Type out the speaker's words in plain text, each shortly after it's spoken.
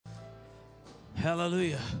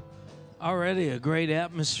Hallelujah. Already a great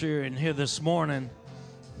atmosphere in here this morning.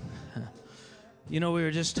 You know, we were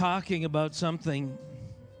just talking about something,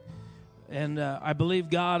 and I believe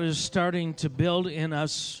God is starting to build in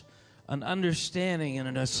us an understanding and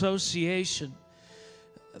an association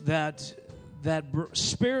that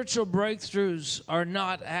spiritual breakthroughs are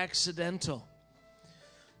not accidental.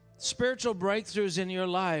 Spiritual breakthroughs in your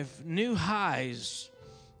life, new highs,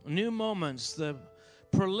 new moments, the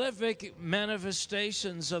prolific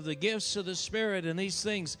manifestations of the gifts of the Spirit and these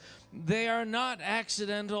things, they are not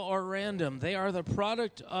accidental or random. They are the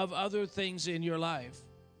product of other things in your life.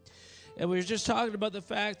 And we were just talking about the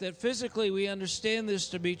fact that physically we understand this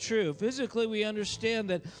to be true. Physically we understand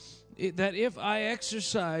that if I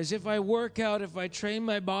exercise, if I work out, if I train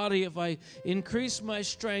my body, if I increase my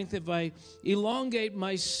strength, if I elongate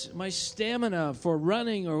my stamina for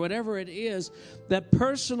running or whatever it is, that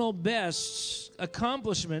personal bests,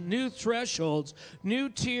 accomplishment, new thresholds, new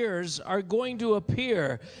tiers are going to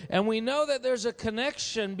appear. And we know that there's a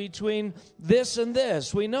connection between this and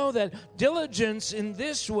this. We know that diligence in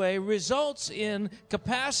this way results in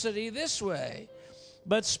capacity this way.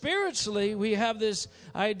 But spiritually, we have this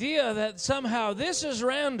idea that somehow this is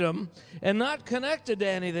random and not connected to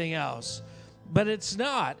anything else. But it's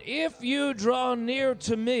not. If you draw near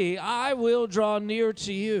to me, I will draw near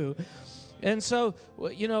to you. And so,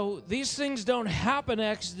 you know, these things don't happen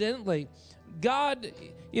accidentally. God,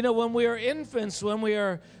 you know, when we are infants, when we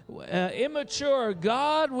are immature,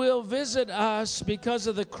 God will visit us because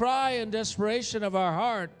of the cry and desperation of our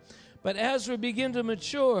heart. But as we begin to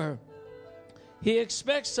mature, He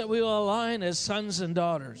expects that we will align as sons and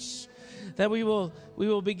daughters, that we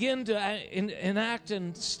will begin to enact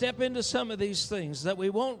and step into some of these things, that we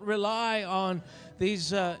won't rely on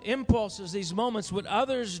these impulses, these moments, what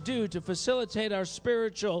others do to facilitate our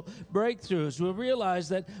spiritual breakthroughs. We'll realize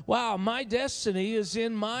that, wow, my destiny is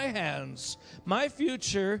in my hands. My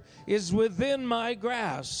future is within my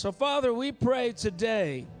grasp. So, Father, we pray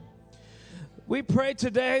today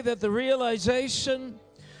that the realization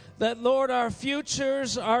that, Lord, our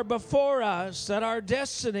futures are before us, that our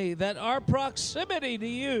destiny, that our proximity to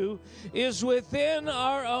you is within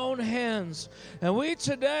our own hands. And we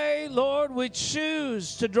today, Lord, we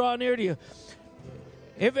choose to draw near to you.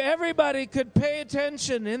 If everybody could pay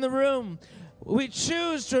attention in the room, we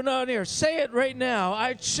choose to draw near. Say it right now.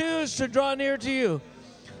 I choose to draw near to you.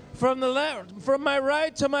 From the left, from my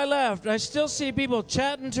right to my left, I still see people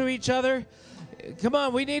chatting to each other. Come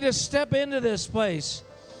on, we need to step into this place.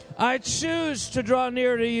 I choose to draw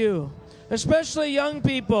near to you, especially young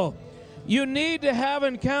people. You need to have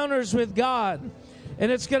encounters with God,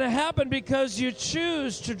 and it's going to happen because you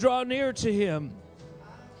choose to draw near to Him.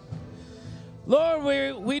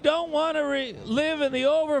 Lord, we don't want to live in the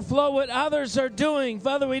overflow what others are doing.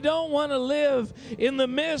 Father, we don't want to live in the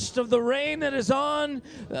midst of the rain that is on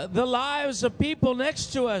the lives of people next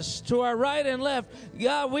to us, to our right and left.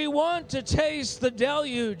 God, we want to taste the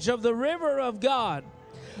deluge of the river of God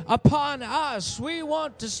upon us. We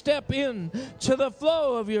want to step in to the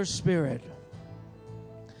flow of your Spirit.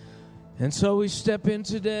 And so we step in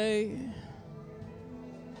today.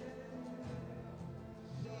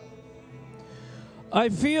 I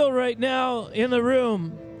feel right now in the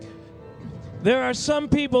room, there are some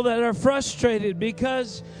people that are frustrated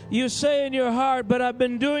because you say in your heart, but I've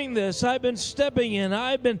been doing this. I've been stepping in.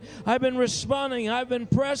 I've been responding. I've been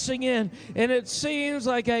pressing in. And it seems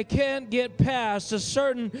like I can't get past a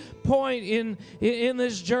certain point in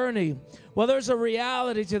this journey. Well, there's a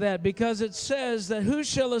reality to that, because it says that who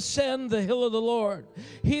shall ascend the hill of the Lord?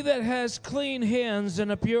 He that has clean hands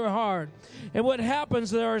and a pure heart. And what happens,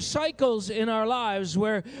 there are cycles in our lives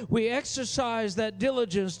where we exercise that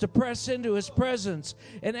diligence to press into His presence.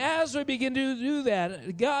 And as we begin to do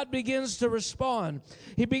that, God begins to respond.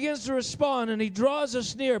 He begins to respond and He draws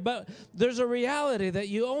us near. But there's a reality that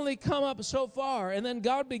you only come up so far, and then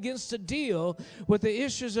God begins to deal with the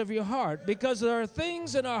issues of your heart, because there are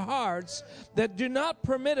things in our hearts that do not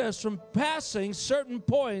permit us from passing certain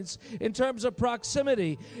points in terms of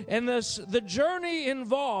proximity. And the journey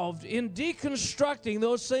involved in deconstructing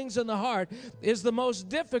those things in the heart is the most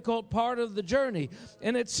difficult part of the journey.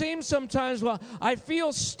 And it seems sometimes, well, I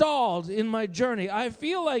feel stalled in my journey. I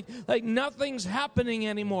feel like nothing's happening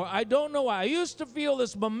anymore. I don't know why. I used to feel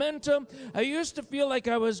this momentum. I used to feel like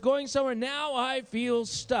I was going somewhere. Now I feel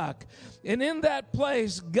stuck. And in that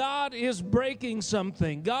place, God is breaking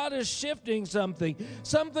something. God is shifting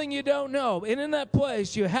something you don't know. And in that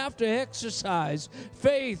place, you have to exercise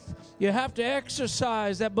faith. You have to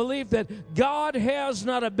exercise that belief that God has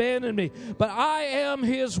not abandoned me, but I am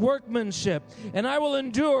His workmanship. And I will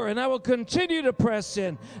endure, and I will continue to press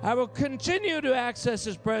in. I will continue to access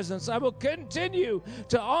His presence. I will continue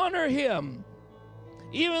to honor Him.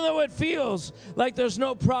 Even though it feels like there's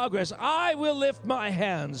no progress, I will lift my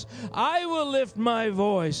hands. I will lift my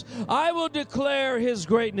voice. I will declare His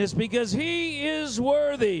greatness because He is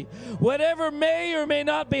worthy. Whatever may or may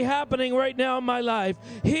not be happening right now in my life,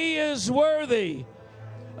 He is worthy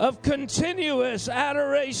of continuous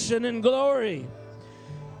adoration and glory.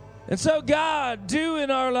 And so, God, do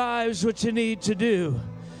in our lives what you need to do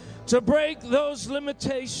to break those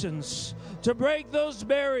limitations, to break those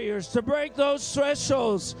barriers, to break those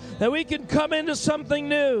thresholds, that we can come into something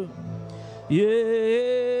new. Yeah.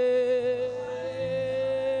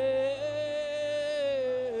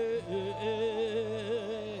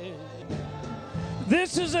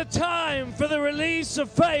 This is a time for the release of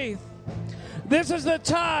faith. This is the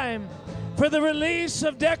time for the release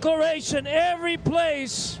of declaration. Every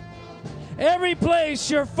place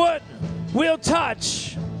your foot will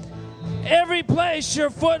touch. Every place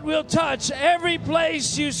your foot will touch, every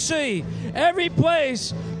place you see, every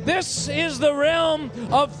place. This is the realm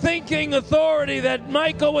of thinking authority that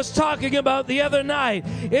Michael was talking about the other night.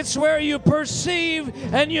 It's where you perceive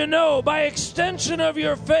and you know, by extension of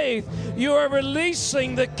your faith, you are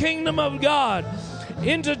releasing the kingdom of God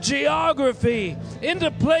into geography,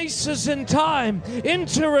 into places in time,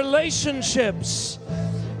 into relationships.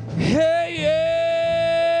 Hey, yeah.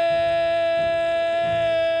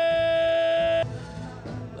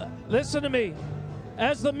 Listen to me.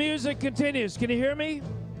 As the music continues, can you hear me?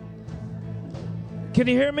 Can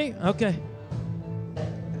you hear me? Okay.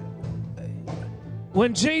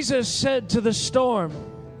 When Jesus said to the storm,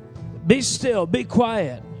 "Be still, be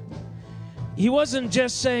quiet," He wasn't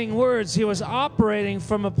just saying words, He was operating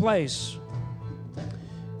from a place.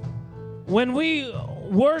 When we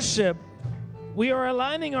worship, we are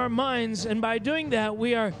aligning our minds, and by doing that,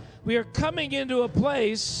 we are coming into a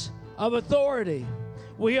place of authority.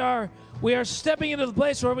 We are stepping into the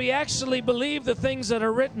place where we actually believe the things that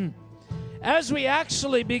are written. As we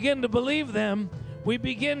actually begin to believe them, we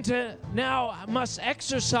begin to now must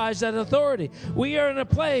exercise that authority. We are in a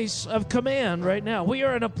place of command right now. We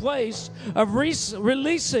are in a place of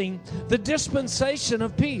releasing the dispensation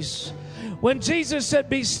of peace. When Jesus said,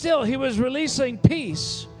 "Be still," He was releasing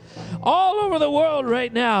peace. All over the world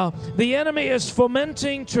right now, the enemy is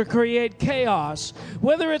fomenting to create chaos.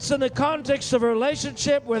 Whether it's in the context of a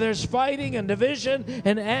relationship where there's fighting and division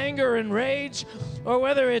and anger and rage, or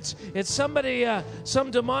whether it's somebody, some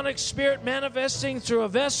demonic spirit manifesting through a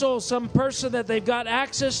vessel, some person that they've got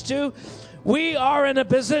access to, we are in a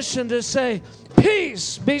position to say,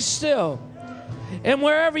 "Peace, be still." And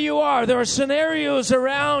wherever you are, there are scenarios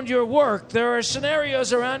around your work. There are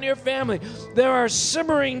scenarios around your family. There are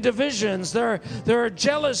simmering divisions. There are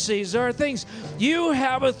jealousies. There are things. You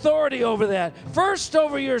have authority over that. First,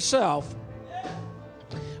 over yourself.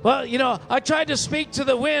 Well, I tried to speak to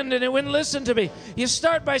the wind and it wouldn't listen to me. You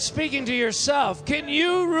start by speaking to yourself. Can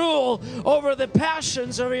you rule over the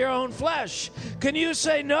passions of your own flesh? Can you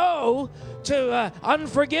say no to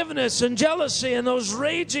unforgiveness and jealousy and those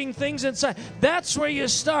raging things inside? That's where you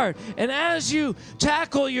start. And as you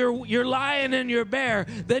tackle your lion and your bear,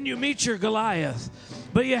 then you meet your Goliath.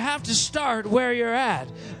 But you have to start where you're at.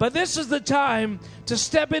 But this is the time to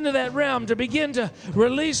step into that realm, to begin to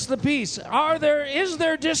release the peace. Is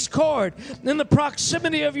there discord in the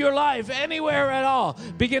proximity of your life, anywhere at all?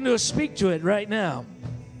 Begin to speak to it right now.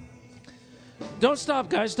 Don't stop,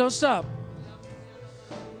 guys. Don't stop.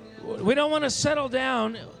 We don't want to settle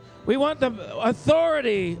down. We want the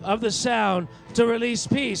authority of the sound to release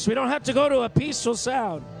peace. We don't have to go to a peaceful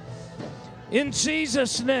sound. In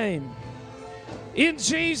Jesus' name. In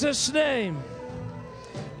Jesus' name.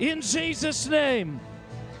 In Jesus' name.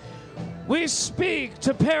 We speak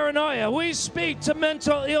to paranoia. We speak to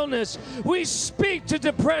mental illness. We speak to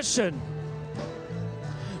depression.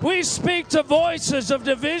 We speak to voices of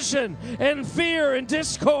division and fear and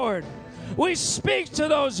discord. We speak to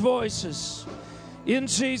those voices in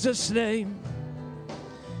Jesus' name.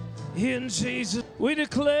 In Jesus. We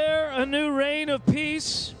declare a new reign of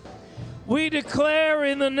peace. We declare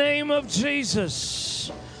in the name of Jesus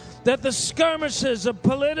that the skirmishes of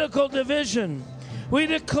political division, we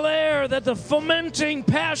declare that the fomenting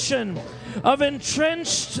passion of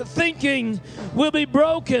entrenched thinking will be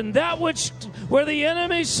broken. That which where the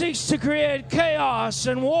enemy seeks to create chaos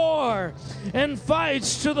and war and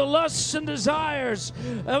fights to the lusts and desires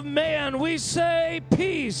of man, we say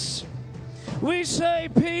peace. We say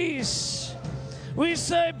peace. We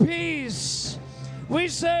say peace. We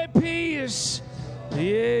say peace.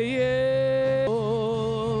 Yeah, yeah. Oh.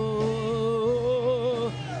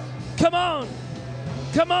 Come on.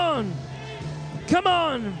 Come on. Come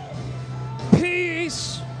on.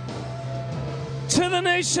 Peace to the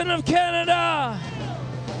nation of Canada.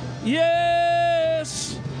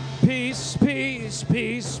 Yes. Peace, peace,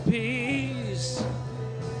 peace, peace.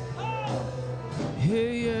 Yeah,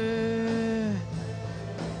 yeah.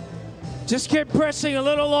 Just keep pressing a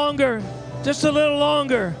little longer. Just a little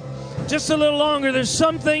longer. Just a little longer. There's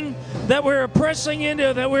something that we're pressing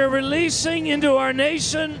into, that we're releasing into our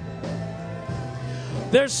nation.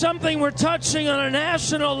 There's something we're touching on a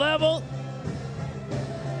national level.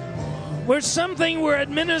 There's something we're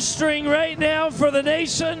administering right now for the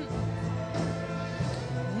nation.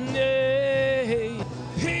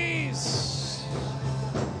 Peace.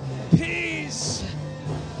 Peace.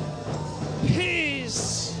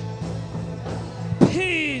 Peace.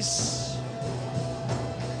 Peace.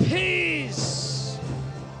 Peace.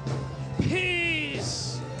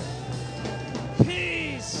 Peace. Peace.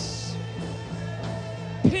 Peace.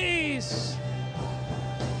 Peace.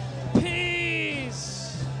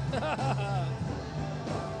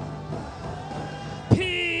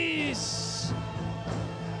 Peace.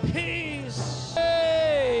 Peace.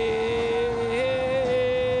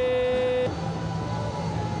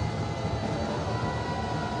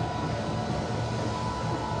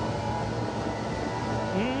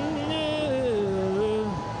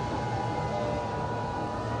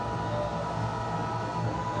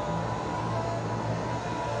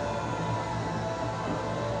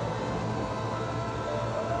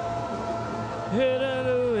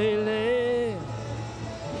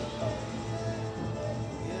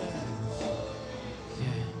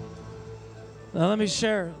 Now let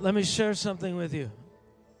me share something with you.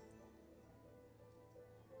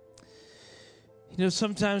 You know,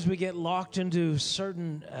 sometimes we get locked into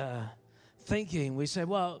certain thinking. We say,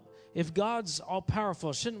 well, if God's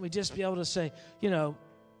all-powerful, shouldn't we just be able to say, you know,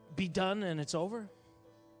 be done and it's over?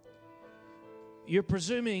 You're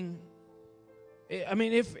presuming, I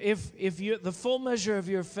mean, if you, the full measure of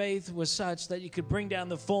your faith was such that you could bring down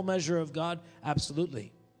the full measure of God,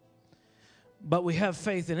 absolutely. But we have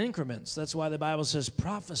faith in increments. That's why the Bible says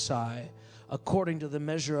prophesy according to the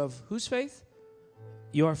measure of whose faith?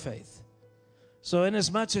 Your faith. So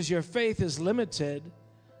inasmuch as your faith is limited,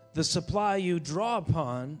 the supply you draw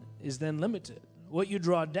upon is then limited. What you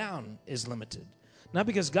draw down is limited. Not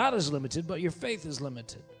because God is limited, but your faith is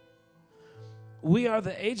limited. We are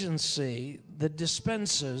the agency that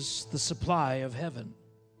dispenses the supply of heaven.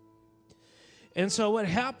 And so what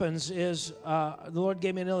happens is, the Lord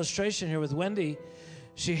gave me an illustration here with Wendy.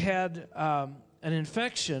 She had an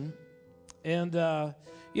infection, and,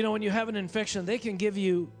 you know, when you have an infection, they can give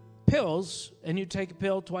you pills, and you take a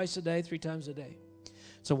pill twice a day, 3 times a day.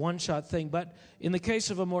 It's a one-shot thing. But in the case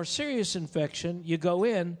of a more serious infection, you go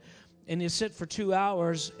in, and you sit for 2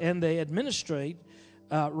 hours, and they administrate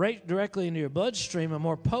right directly into your bloodstream, a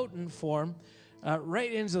more potent form,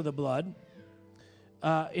 right into the blood,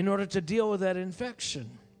 in order to deal with that infection.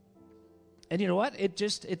 And you know what? It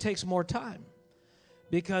takes more time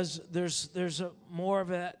because there's more of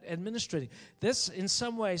that administrating. This in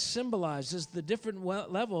some way symbolizes the different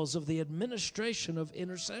levels of the administration of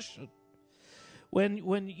intercession.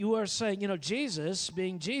 When you are saying, you know, Jesus,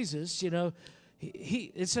 being Jesus, you know,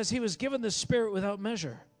 it says he was given the Spirit without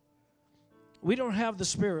measure. We don't have the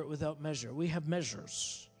Spirit without measure. We have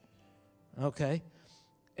measures. Okay?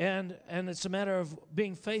 And it's a matter of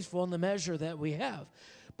being faithful in the measure that we have.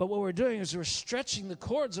 But what we're doing is we're stretching the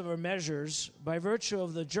cords of our measures by virtue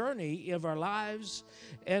of the journey of our lives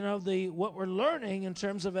and of what we're learning in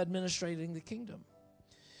terms of administrating the kingdom.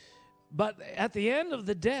 But at the end of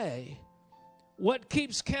the day, what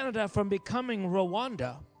keeps Canada from becoming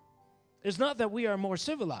Rwanda is not that we are more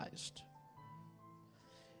civilized,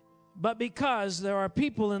 but because there are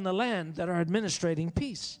people in the land that are administrating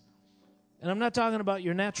peace. And I'm not talking about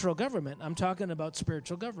your natural government. I'm talking about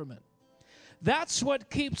spiritual government. That's what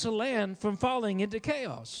keeps a land from falling into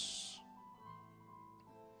chaos.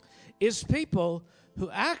 Is people who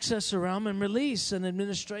access a realm and release an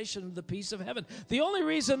administration of the peace of heaven. The only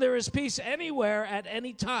reason there is peace anywhere at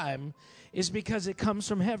any time is because it comes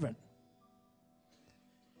from heaven.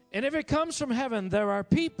 And if it comes from heaven, there are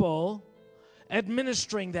people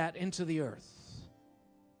administering that into the earth.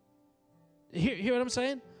 Hear what I'm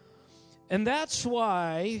saying? And that's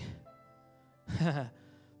why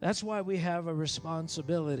That's why we have a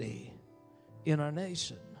responsibility in our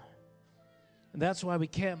nation. And that's why we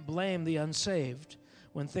can't blame the unsaved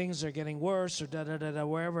when things are getting worse or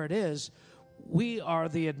wherever it is. We are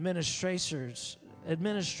the administrators.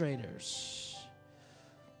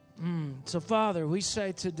 So, Father, we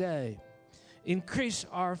say today, increase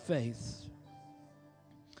our faith.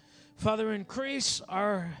 Father, increase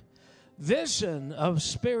our vision of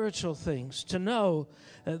spiritual things, to know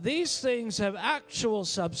that these things have actual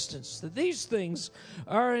substance, that these things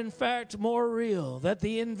are in fact more real, that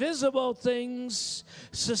the invisible things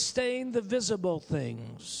sustain the visible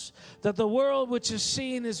things, that the world which is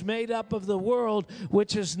seen is made up of the world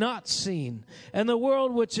which is not seen, and the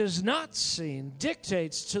world which is not seen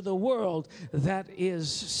dictates to the world that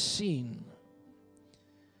is seen.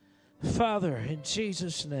 Father, in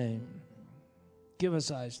Jesus' name, give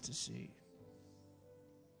us eyes to see.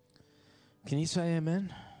 Can you say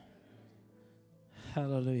amen?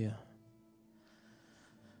 Hallelujah.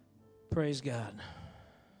 Praise God.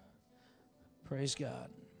 Praise God.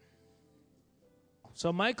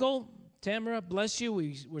 So, Michael, Tamara, bless you.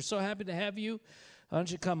 We're so happy to have you. Why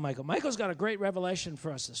don't you come, Michael? Michael's got a great revelation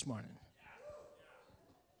for us this morning.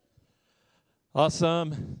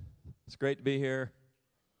 Awesome. It's great to be here.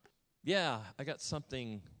 Yeah, I got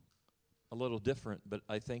something a little different, but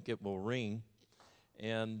I think it will ring.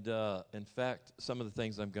 And in fact, some of the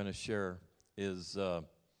things I'm going to share is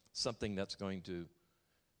something that's going to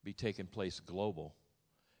be taking place global.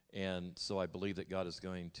 And so I believe that God is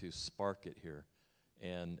going to spark it here,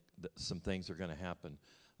 and some things are going to happen.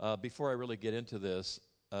 Before I really get into this,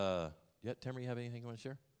 Tamara, you have anything you want to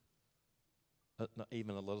share? Not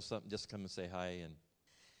even a little something, just come and say hi. And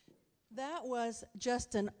that was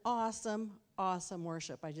just an awesome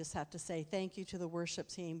worship. I just have to say thank you to the worship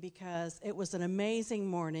team, because it was an amazing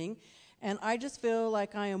morning, and I just feel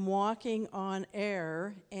like I am walking on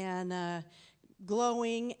air and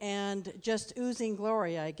glowing and just oozing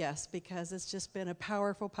glory, I guess, because it's just been a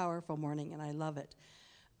powerful morning, and I love it.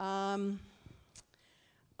 I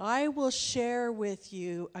will share with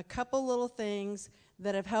you a couple little things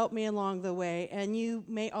that have helped me along the way, and you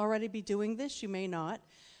may already be doing this, you may not.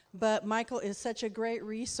 But Michael is such a great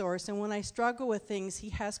resource, and when I struggle with things, he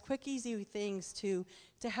has quick, easy things to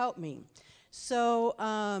help me. So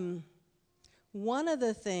one of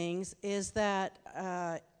the things is that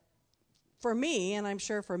for me, and I'm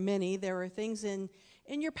sure for many, there are things in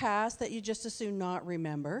your past that you just as soon not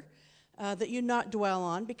remember, that you not dwell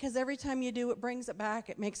on, because every time you do, it brings it back,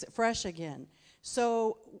 it makes it fresh again.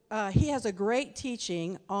 So he has a great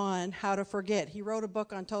teaching on how to forget. He wrote a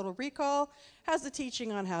book on Total Recall, has a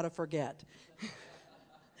teaching on how to forget.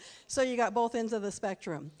 So you got both ends of the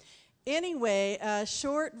spectrum. Anyway, a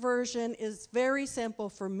short version is very simple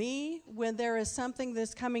for me. When there is something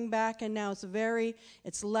that's coming back and now it's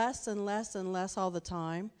less and less and less all the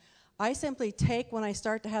time, I simply take, when I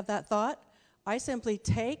start to have that thought, I simply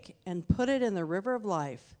take and put it in the river of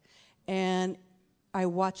life, and I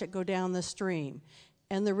watch it go down the stream.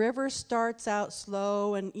 And the river starts out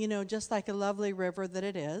slow and, just like a lovely river that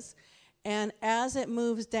it is. And as it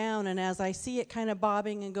moves down and as I see it kind of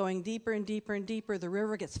bobbing and going deeper and deeper and deeper, the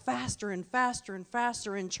river gets faster and faster and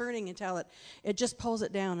faster and churning until it just pulls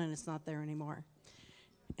it down and it's not there anymore.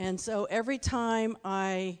 And so every time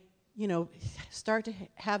I, start to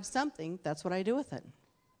have something, that's what I do with it.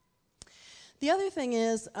 The other thing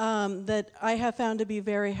is that I have found to be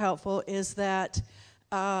very helpful is that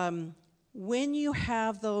when you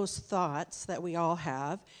have those thoughts that we all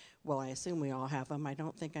have, well, I assume we all have them, I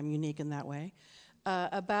don't think I'm unique in that way,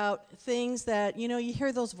 about things that, you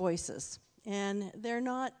hear those voices, and they're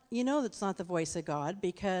not, that's not the voice of God,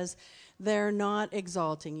 because they're not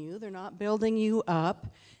exalting you, they're not building you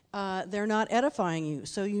up, they're not edifying you.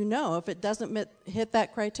 So if it doesn't hit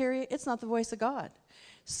that criteria, it's not the voice of God.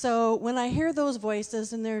 So when I hear those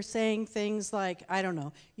voices and they're saying things like, I don't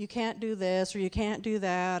know, you can't do this or you can't do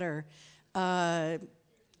that, or,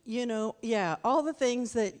 all the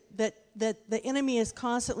things that the enemy is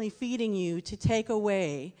constantly feeding you to take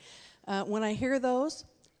away, when I hear those,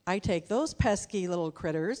 I take those pesky little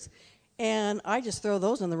critters and I just throw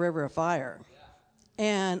those in the river of fire.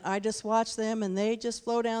 And I just watch them and they just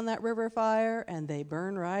flow down that river of fire and they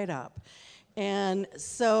burn right up. And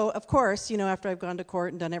so, of course, after I've gone to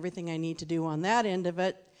court and done everything I need to do on that end of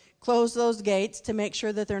it, close those gates to make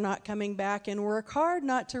sure that they're not coming back and work hard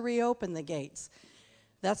not to reopen the gates.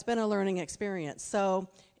 That's been a learning experience. So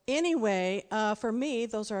anyway, for me,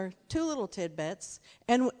 those are two little tidbits.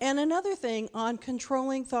 And another thing on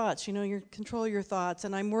controlling thoughts, you control your thoughts,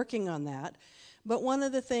 and I'm working on that. But one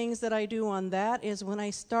of the things that I do on that is when I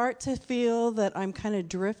start to feel that I'm kind of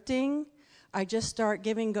drifting, I just start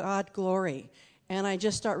giving God glory. And I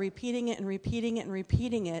just start repeating it and repeating it and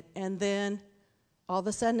repeating it. And then all of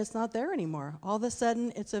a sudden it's not there anymore. All of a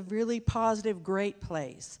sudden it's a really positive, great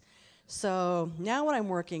place. So now what I'm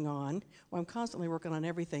working on, well, I'm constantly working on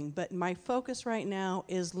everything, but my focus right now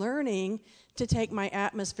is learning to take my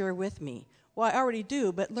atmosphere with me. Well, I already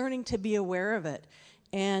do, but learning to be aware of it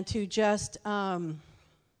and to just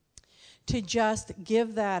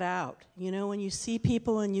give that out. You know, when you see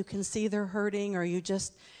people and you can see they're hurting, or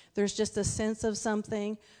there's just a sense of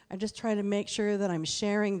something, I just try to make sure that I'm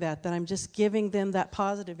sharing that I'm just giving them that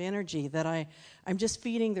positive energy, that I'm just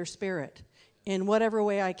feeding their spirit in whatever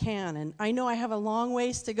way I can. And I know I have a long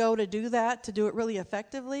ways to go to do that, to do it really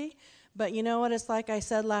effectively. But you know what? It's like I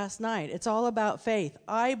said last night. It's all about faith.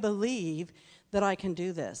 I believe that I can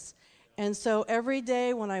do this. And so every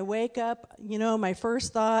day when I wake up, you know, my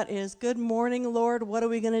first thought is, good morning, Lord, what are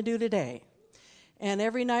we going to do today? And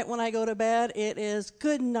every night when I go to bed, it is,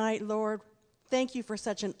 good night, Lord. Thank you for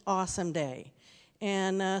such an awesome day.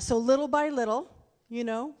 And so little by little, you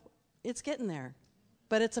know, it's getting there.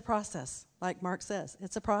 But it's a process, like Mark says.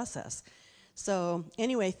 It's a process. So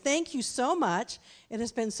anyway, thank you so much. It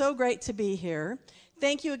has been so great to be here.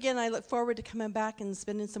 Thank you again. I look forward to coming back and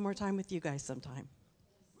spending some more time with you guys sometime.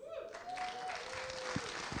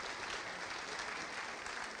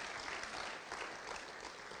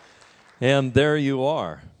 And there you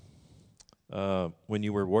are. When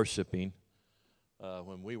you were worshiping,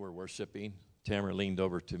 when we were worshiping, Tamara leaned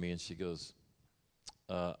over to me and she goes,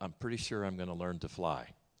 I'm pretty sure I'm going to learn to fly.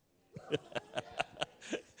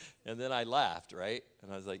 And then I laughed, right?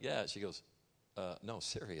 And I was like, yeah. She goes, no,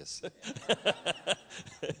 serious.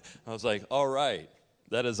 I was like, all right,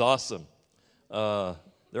 that is awesome.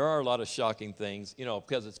 There are a lot of shocking things, you know,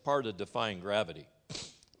 because it's part of defying gravity.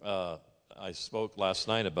 I spoke last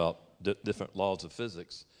night about different laws of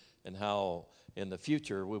physics and how in the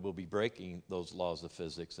future we will be breaking those laws of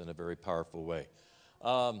physics in a very powerful way.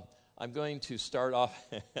 I'm going to start off.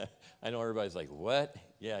 I know everybody's like, what?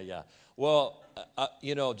 Yeah. Well,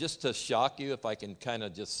 you know, just to shock you, if I can kind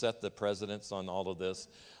of just set the precedence on all of this,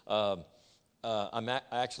 I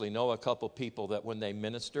actually know a couple people that when they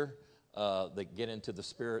minister, they get into the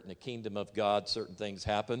spirit and the kingdom of God, certain things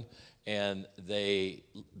happen, and they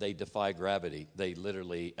defy gravity. They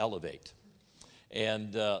literally elevate.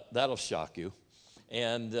 And that'll shock you.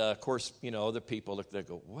 And, of course, you know, other people, they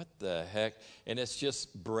go, what the heck? And it's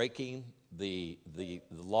just breaking the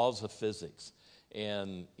laws of physics.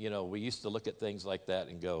 And, you know, we used to look at things like that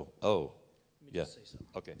and go, oh, yeah,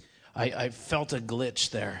 okay. I felt a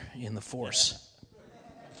glitch there in the force.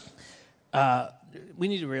 We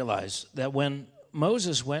need to realize that when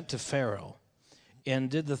Moses went to Pharaoh and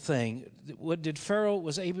did the thing, did Pharaoh,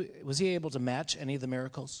 was he able to match any of the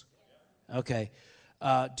miracles? Okay.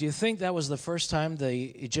 Do you think that was the first time the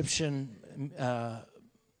Egyptian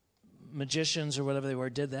magicians or whatever they were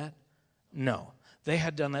did that? No. They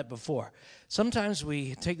had done that before. Sometimes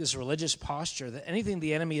we take this religious posture that anything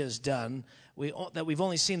the enemy has done, that we've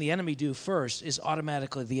only seen the enemy do first, is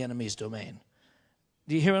automatically the enemy's domain.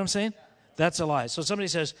 Do you hear what I'm saying? That's a lie. So somebody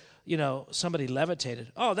says, you know, somebody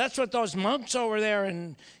levitated. Oh, that's what those monks over there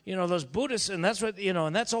and, you know, those Buddhists, and that's what, you know,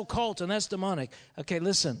 and that's occult and that's demonic. Okay,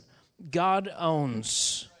 listen. God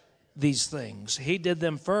owns these things. He did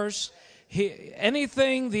them first.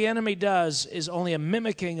 Anything the enemy does is only a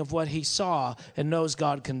mimicking of what he saw and knows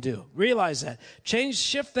God can do. Realize that.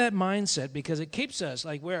 Shift that mindset, because it keeps us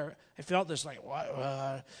like where I felt this like,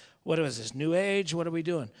 what is this, New Age? What are we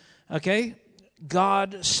doing? Okay?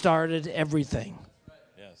 God started everything.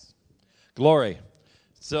 Yes. Glory.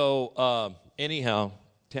 So anyhow,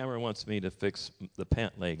 Tamara wants me to fix the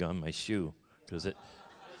pant leg on my shoe because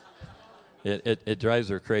it drives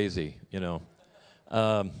her crazy, you know.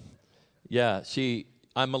 Yeah,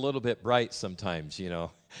 I'm a little bit bright sometimes, you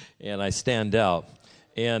know, and I stand out.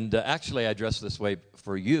 And actually, I dress this way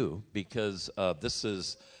for you because this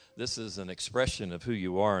is an expression of who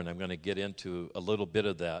you are, and I'm going to get into a little bit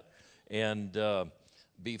of that. And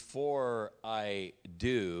before I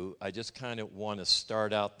do, I just kind of want to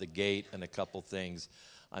start out the gate and a couple things.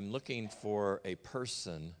 I'm looking for a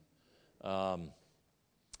person. I'm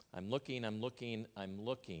looking.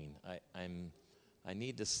 I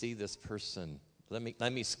need to see this person.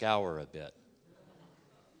 Let me scour a bit.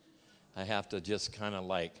 I have to just kind of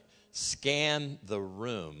like scan the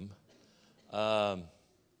room.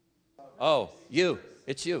 Oh, you.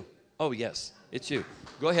 It's you. Oh, yes, it's you.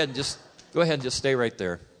 Go ahead and just stay right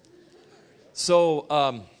there.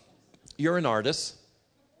 So you're an artist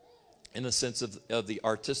in the sense of the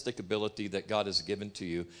artistic ability that God has given to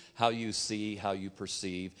you, how you see, how you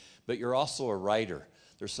perceive, but you're also a writer.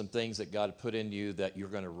 There's some things that God put in you that you're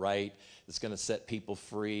going to write. It's going to set people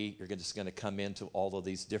free. You're just going to come into all of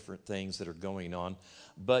these different things that are going on.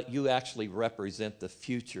 But you actually represent the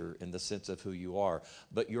future in the sense of who you are.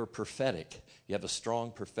 But you're prophetic. You have a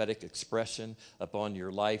strong prophetic expression upon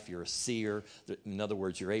your life. You're a seer. In other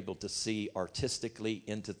words, you're able to see artistically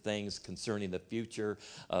into things concerning the future.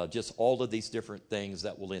 Just all of these different things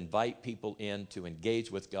that will invite people in to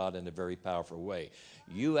engage with God in a very powerful way.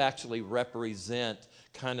 You actually represent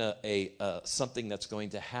kind of something that's going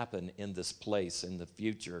to happen in this place in the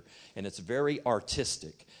future, and it's very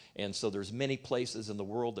artistic. And so there's many places in the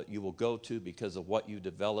world that you will go to because of what you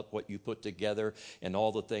develop, what you put together, and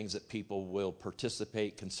all the things that people will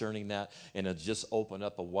participate concerning that, and it'll just open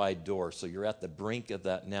up a wide door. So you're at the brink of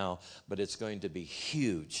that now, but it's going to be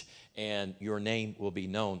huge, and your name will be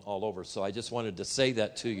known all over. So I just wanted to say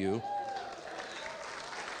that to you.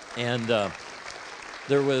 And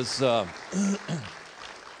there was,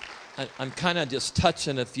 I'm kind of just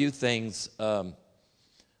touching a few things. You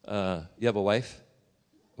have a wife?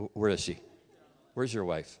 Where is she? Where's your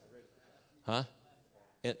wife? Huh?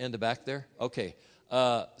 In the back there? Okay.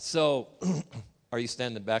 So, are you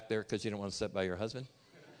standing back there because you don't want to sit by your husband?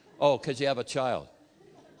 Oh, because you have a child.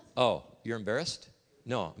 Oh, you're embarrassed?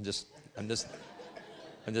 No, I'm just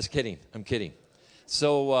kidding. I'm kidding.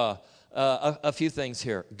 So, a few things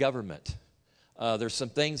here. Government. There's some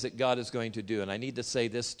things that God is going to do, and I need to say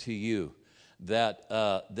this to you, that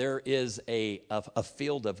there is a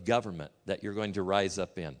field of government that you're going to rise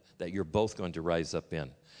up in, that you're both going to rise up in.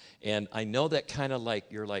 And I know that kind of like,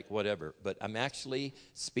 you're like, whatever, but I'm actually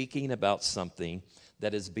speaking about something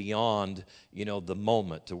that is beyond, the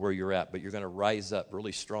moment to where you're at, but you're going to rise up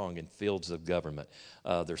really strong in fields of government.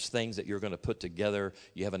 There's things that you're going to put together.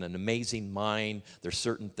 You have an amazing mind. There's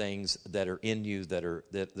certain things that are in you that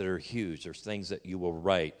are huge. There's things that you will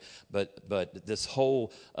write. But this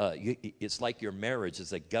whole, it's like your marriage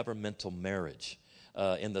is a governmental marriage.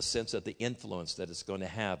 In the sense of the influence that it's going to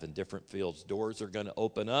have in different fields. Doors are going to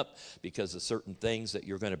open up because of certain things that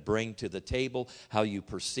you're going to bring to the table, how you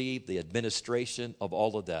perceive the administration of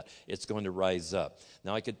all of that. It's going to rise up.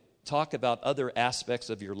 Now, I could talk about other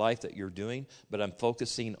aspects of your life that you're doing, but I'm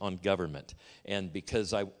focusing on government. And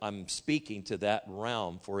because I'm speaking to that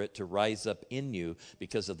realm for it to rise up in you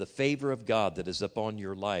because of the favor of God that is upon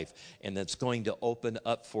your life, and that's going to open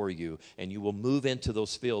up for you, and you will move into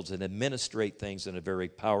those fields and administrate things in a very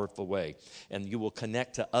powerful way. And you will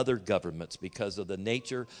connect to other governments because of the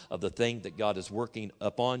nature of the thing that God is working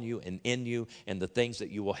upon you and in you, and the things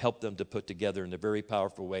that you will help them to put together in a very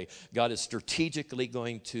powerful way. God is strategically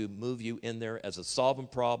going to move you in there as a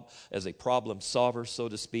problem solver, so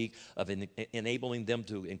to speak, of enabling them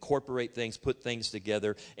to incorporate things, put things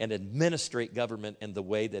together, and administrate government in the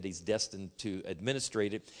way that He's destined to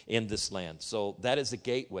administrate it in this land. So that is a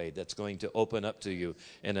gateway that's going to open up to you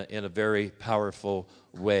in a very powerful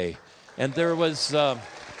way. And there was oh,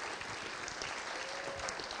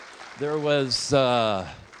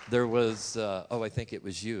 I think it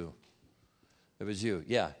was you. It was you,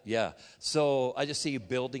 yeah. So I just see you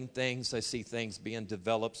building things. I see things being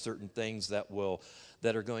developed, certain things that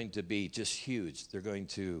are going to be just huge. They're going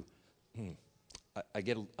to, I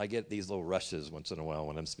get these little rushes once in a while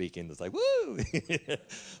when I'm speaking. It's like, woo!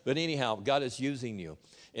 But anyhow, God is using you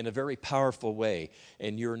in a very powerful way.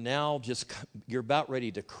 And you're about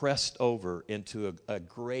ready to crest over into a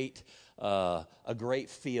great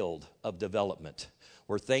field of development,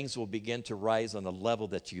 where things will begin to rise on a level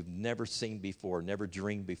that you've never seen before, never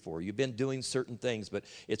dreamed before. You've been doing certain things, but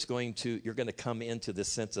you're going to come into this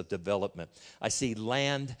sense of development. I see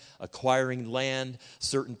land, acquiring land,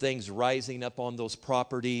 certain things rising up on those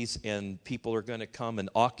properties, and people are going to come and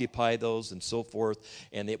occupy those and so forth,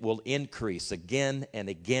 and it will increase again and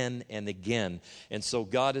again and again. And so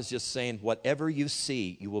God is just saying, whatever you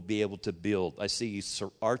see, you will be able to build. I see you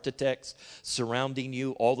architects surrounding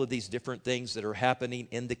you, all of these different things that are happening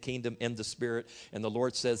in the kingdom, in the spirit. And the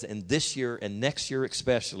Lord says, in this year and next year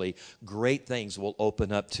especially, great things will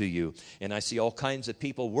open up to you. And I see all kinds of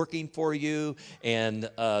people working for you, and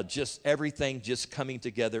just everything just coming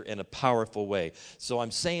together in a powerful way. So I'm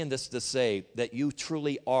saying this to say that you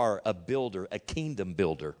truly are a builder, a kingdom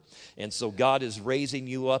builder. And so God is raising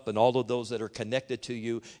you up, and all of those that are connected to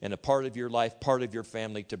you and a part of your life, part of your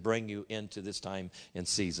family, to bring you into this time and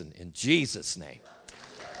season. In Jesus' name.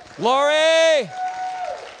 Glory!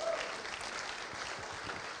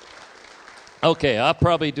 Okay, I'll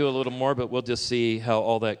probably do a little more, but we'll just see how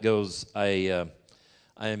all that goes. I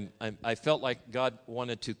felt like God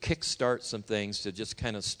wanted to kickstart some things, to just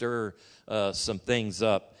kind of stir some things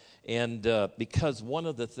up. And because one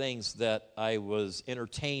of the things that I was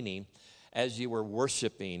entertaining as you were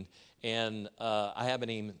worshiping. And I haven't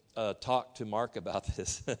even talked to Mark about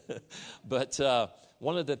this. But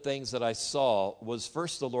one of the things that I saw was,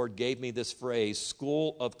 first the Lord gave me this phrase,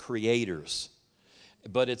 school of creators.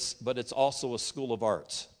 But it's also a school of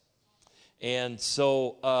arts. And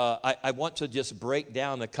so I want to just break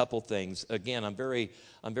down a couple things. Again, I'm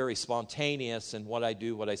very spontaneous in what I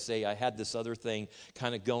do, what I say. I had this other thing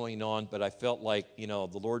kind of going on, but I felt like, the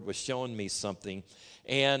Lord was showing me something.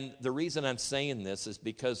 And the reason I'm saying this is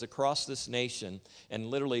because across this nation and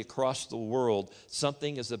literally across the world,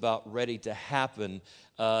 something is about ready to happen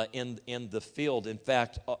in the field. In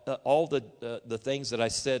fact, all the things that I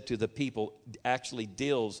said to the people actually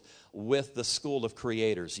deals with the school of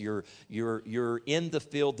creators. You're in the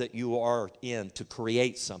field that you are in to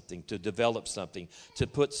create something, to develop something, to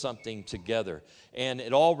put something together. And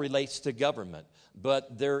it all relates to government.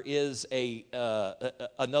 But there is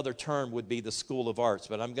another term would be the school of arts.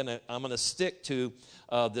 But I'm gonna stick to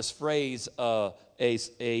this phrase, a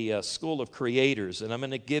school of creators, and I'm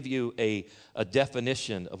going to give you a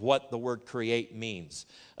definition of what the word create means.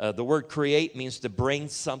 The word create means to bring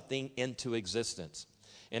something into existence.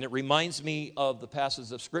 And it reminds me of the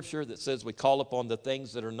passage of Scripture that says we call upon the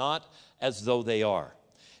things that are not as though they are.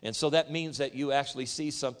 And so that means that you actually see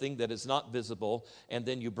something that is not visible, and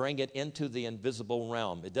then you bring it into the invisible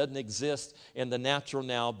realm. It doesn't exist in the natural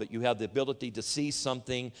now, but you have the ability to see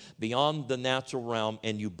something beyond the natural realm,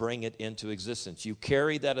 and you bring it into existence. You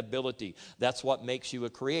carry that ability. That's what makes you a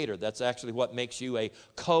creator. That's actually what makes you a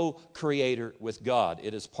co-creator with God.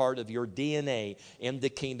 It is part of your DNA in the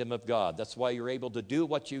kingdom of God. That's why you're able to do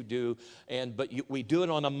what you do, but we do it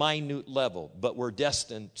on a minute level, but we're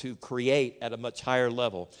destined to create at a much higher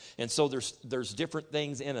level. And so there's different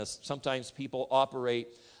things in us. Sometimes people operate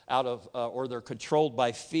out of, or they're controlled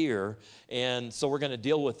by fear. And so we're going to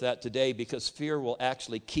deal with that today, because fear will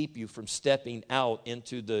actually keep you from stepping out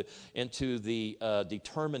into the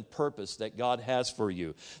determined purpose that God has for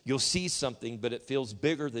you. You'll see something, but it feels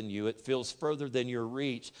bigger than you. It feels further than your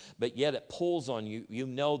reach, but yet it pulls on you. You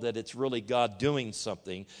know that it's really God doing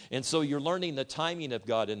something. And so you're learning the timing of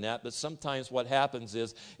God in that. But sometimes what happens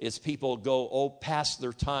is people go past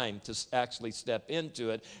their time to actually step into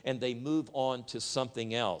it, and they move on to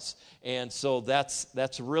something else. And so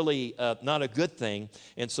that's really not a good thing.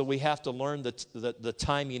 And so we have to learn the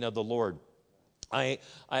timing of the Lord. I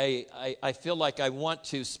feel like I want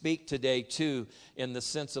to speak today too, in the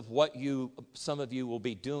sense of what some of you will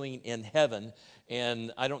be doing in heaven.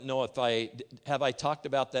 And I don't know if I talked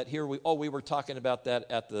about that here. We were talking about that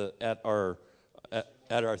at our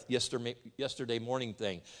yesterday morning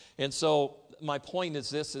thing. And so my point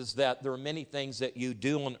is this, is that there are many things that you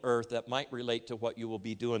do on earth that might relate to what you will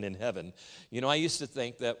be doing in heaven. I used to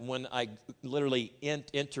think that when I literally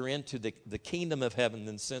enter into the kingdom of heaven,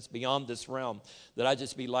 in the sense beyond this realm, that I'd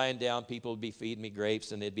just be lying down, people would be feeding me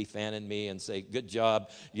grapes, and they'd be fanning me and say, good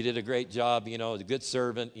job, you did a great job, a good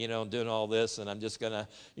servant, doing all this, and I'm just going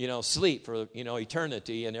to, sleep for,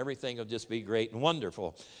 eternity, and everything will just be great and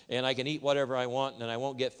wonderful. And I can eat whatever I want, and I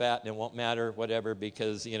won't get fat, and it won't matter, whatever,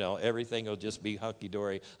 because, everything will just be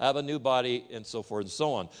hunky-dory. I have a new body, and so forth and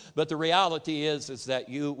so on. But the reality is that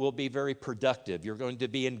you will be very productive. You're going to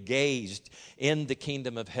be engaged in the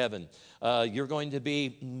kingdom of heaven. You're going to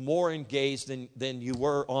be more engaged than you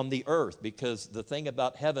were on the earth, because the thing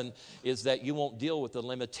about heaven is that you won't deal with the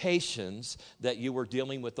limitations that you were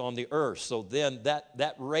dealing with on the earth. So then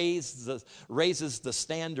that raises the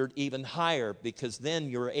standard even higher, because then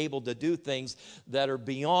you're able to do things that are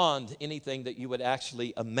beyond anything that you would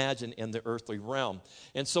actually imagine in the earthly realm.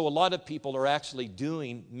 And so a lot of people are actually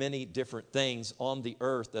doing many different things on the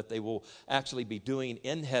earth that they will actually be doing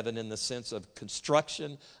in heaven, in the sense of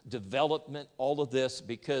construction, development, all of this,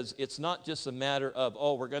 because it's not just a matter of,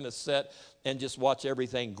 we're going to sit and just watch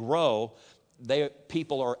everything grow.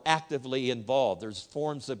 People are actively involved. There's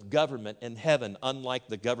forms of government in heaven, unlike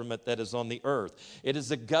the government that is on the earth. It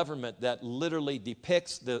is a government that literally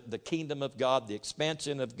depicts the kingdom of God, the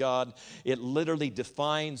expansion of God. It literally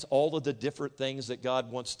defines all of the different things that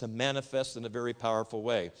God wants to manifest in a very powerful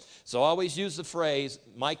way. So I always use the phrase,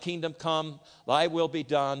 my kingdom come, thy will be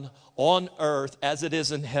done on earth as it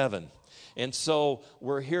is in heaven. And so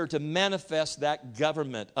we're here to manifest that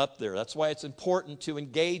government up there. That's why it's important to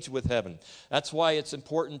engage with heaven. That's why it's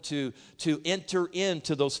important to enter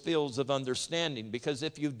into those fields of understanding. Because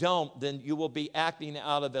if you don't, then you will be acting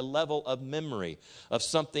out of a level of memory of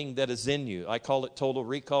something that is in you. I call it Total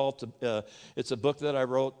Recall. It's a book that I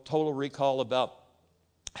wrote, Total Recall, about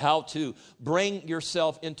how to bring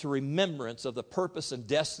yourself into remembrance of the purpose and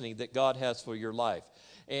destiny that God has for your life.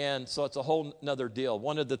 And so it's a whole nother deal.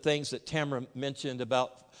 One of the things that Tamara mentioned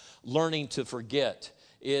about learning to forget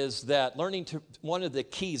is that one of the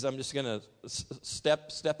keys, I'm just going to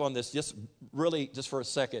step on this just for a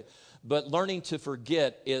second, but learning to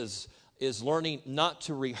forget is learning not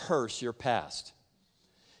to rehearse your past.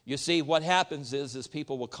 You see, what happens is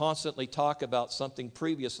people will constantly talk about something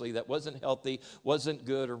previously that wasn't healthy, wasn't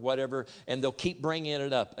good, or whatever, and they'll keep bringing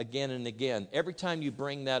it up again and again. Every time you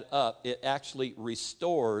bring that up, it actually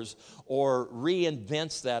restores or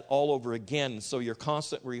reinvents that all over again, so you're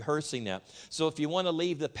constantly rehearsing that. So if you want to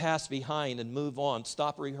leave the past behind and move on,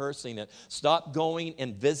 stop rehearsing it. Stop going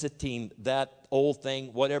and visiting that old thing,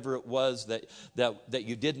 whatever it was that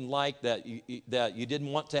you didn't like, that you didn't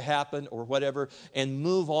want to happen or whatever, and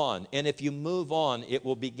move on. And if you move on, it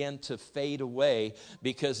will begin to fade away,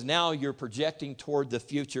 because now you're projecting toward the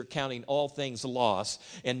future, counting all things lost,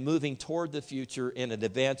 and moving toward the future and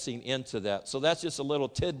advancing into that. So that's just a little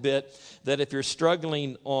tidbit that if you're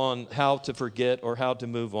struggling on how to forget or how to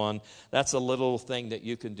move on, that's a little thing that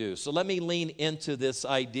you can do. So let me lean into this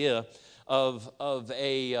idea of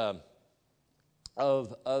a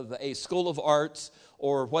school of arts,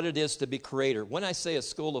 or what it is to be creator. When I say a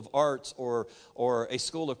school of arts or a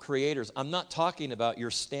school of creators, I'm not talking about your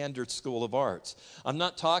standard school of arts. I'm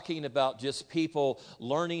not talking about just people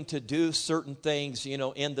learning to do certain things,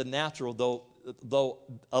 in the natural, though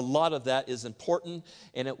a lot of that is important,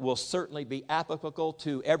 and it will certainly be applicable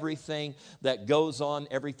to everything that goes on,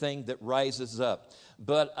 everything that rises up.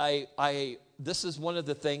 But this is one of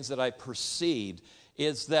the things that I perceived,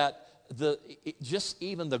 is that just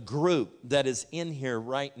even the group that is in here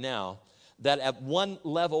right now, that at one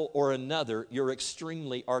level or another, you're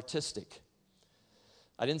extremely artistic.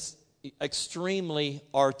 Extremely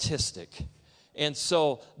artistic. And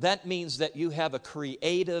so that means that you have a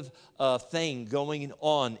creative thing going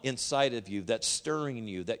on inside of you that's stirring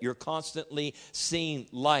you, that you're constantly seeing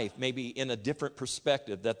life maybe in a different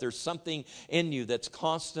perspective, that there's something in you that's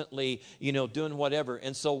constantly, doing whatever.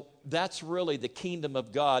 And so that's really the kingdom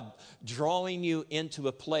of God drawing you into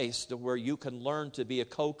a place to where you can learn to be a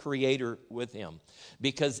co-creator with Him.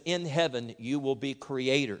 Because in heaven, you will be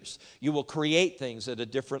creators. You will create things at a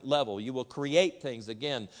different level. You will create things,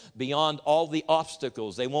 again, beyond all the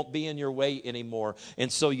obstacles. They won't be in your way anymore.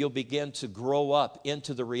 And so you'll begin to grow up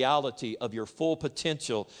into the reality of your full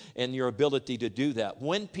potential and your ability to do that.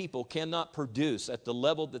 When people cannot produce at the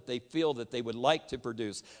level that they feel that they would like to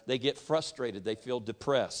produce, they get frustrated. They feel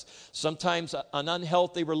depressed. Sometimes an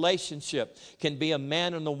unhealthy relationship can be a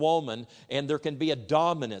man and a woman, and there can be a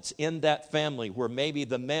dominance in that family where maybe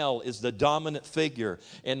the male is the dominant figure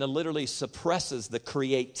and it literally suppresses the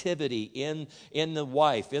creativity in the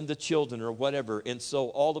wife, in the children, or whatever. And so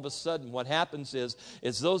all of a sudden what happens is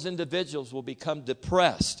those individuals will become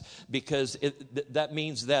depressed, because that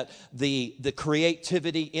means that the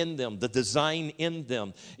creativity in them, the design in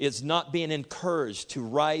them, is not being encouraged to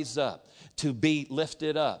rise up, to be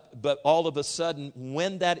lifted up. But all of a sudden,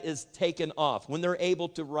 when that is taken off, when they're able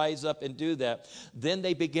to rise up and do that, then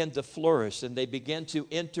they begin to flourish, and they begin to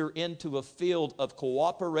enter into a field of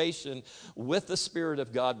cooperation with the Spirit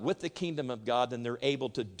of God, with the kingdom of God, and they're able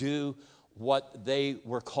to do what they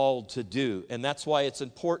were called to do. And that's why it's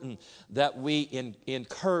important that we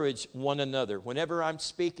encourage one another. Whenever I'm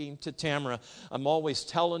speaking to Tamara, I'm always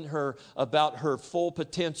telling her about her full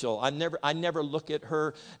potential. I never look at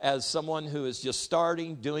her as someone who is just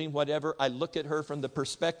starting, doing whatever. I look at her from the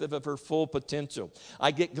perspective of her full potential.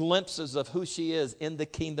 I get glimpses of who she is in the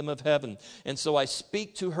kingdom of heaven. And so I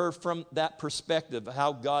speak to her from that perspective,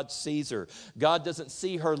 how God sees her. God doesn't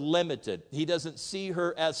see her limited. He doesn't see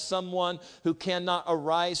her as someone who cannot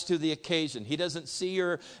arise to the occasion. He doesn't see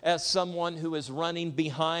her as someone who is running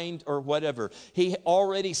behind or whatever. He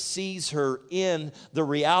already sees her in the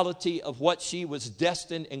reality of what she was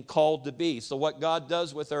destined and called to be. So what God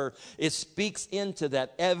does with her is speaks into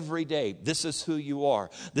that every day. This is who you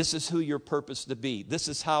are. This is who you're purposed to be. This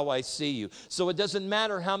is how I see you. So it doesn't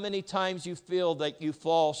matter how many times you feel that you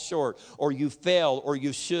fall short, or you fail, or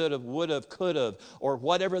you should have, would have, could have, or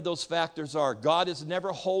whatever those factors are. God is never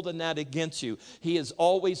holding that against you. He is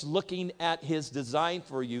always looking at His design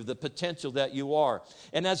for you, the potential that you are.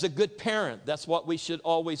 And as a good parent, that's what we should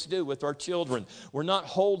always do with our children. We're not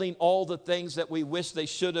holding all the things that we wish they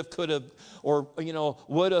should have, could have, or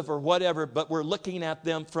would have, or whatever, but we're looking at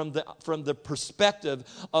them from the perspective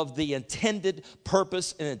of the intended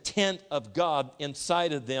purpose and intent of God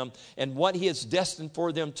inside of them, and what He is destined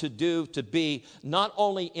for them to do, to be, not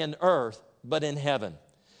only in earth, but in heaven.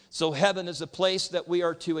 So heaven is a place that we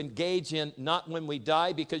are to engage in, not when we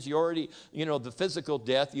die, because you already, the physical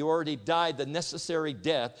death, you already died the necessary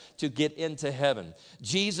death to get into heaven.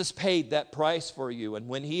 Jesus paid that price for you, and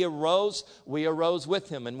when he arose, we arose with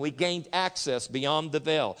him, and we gained access beyond the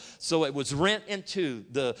veil. So it was rent into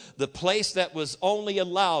the place that was only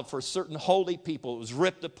allowed for certain holy people. It was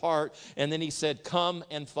ripped apart, and then he said, come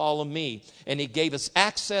and follow me. And he gave us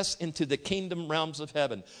access into the kingdom realms of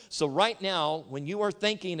heaven. So right now, when you are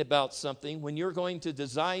thinking about something, when you're going to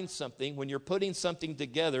design something, when you're putting something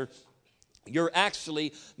together, you're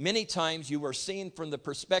actually, many times you are seeing from the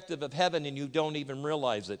perspective of heaven and you don't even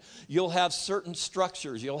realize it. You'll have certain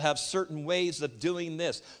structures, you'll have certain ways of doing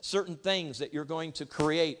this. Certain things that you're going to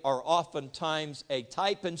create are oftentimes a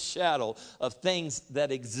type and shadow of things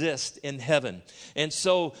that exist in heaven. And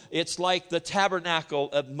so it's like the tabernacle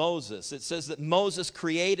of Moses. It says that Moses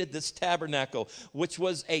created this tabernacle, which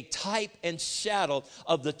was a type and shadow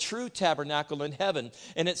of the true tabernacle in heaven.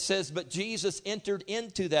 And it says, but Jesus entered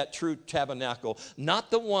into that true tabernacle. Not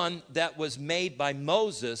the one that was made by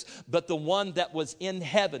Moses, but the one that was in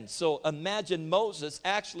heaven. So imagine Moses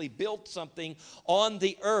actually built something on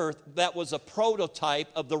the earth that was a prototype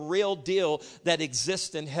of the real deal that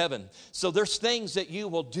exists in heaven. So there's things that you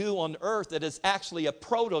will do on earth that is actually a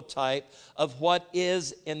prototype of what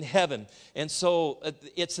is in heaven. And so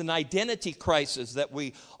it's an identity crisis that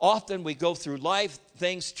we go through life.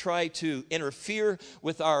 Things try to interfere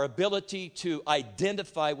with our ability to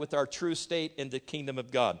identify with our true state in the kingdom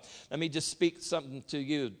of God. Let me just speak something to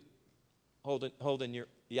you. Holding your,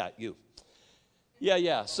 you.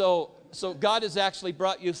 Yeah. So God has actually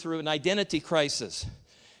brought you through an identity crisis.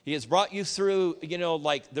 He has brought you through,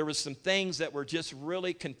 like there was some things that were just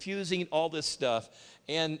really confusing, all this stuff.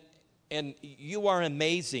 And you are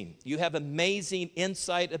amazing. You have amazing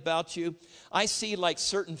insight about you. I see like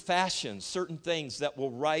certain fashions, certain things that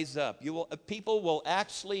will rise up. People will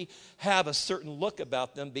actually have a certain look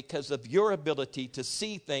about them because of your ability to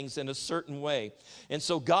see things in a certain way. And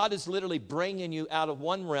so God is literally bringing you out of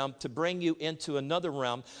one realm to bring you into another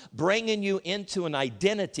realm, bringing you into an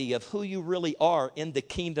identity of who you really are in the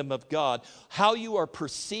kingdom of God, how you are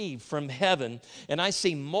perceived from heaven. And I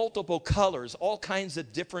see multiple colors, all kinds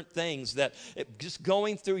of different things that just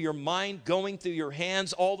going through your mind, going through your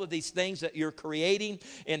hands, all of these things that you're creating,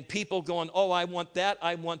 and people going, oh, I want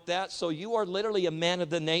that. So you are literally a man of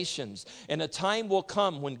the nations. And a time will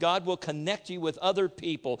come when God will connect you with other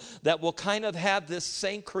people that will kind of have this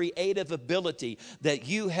same creative ability that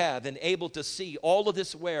you have and able to see all of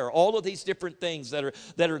this all of these different things that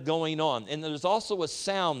are going on. And there's also a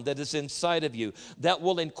sound that is inside of you that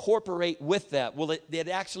will incorporate with that. It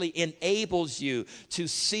actually enables you to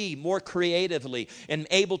see more creatively and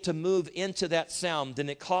able to move into that sound, and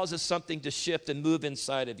it causes something to shift and move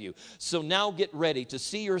inside of you. So now get ready to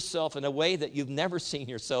see yourself in a way that you've never seen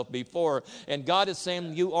yourself before. And God is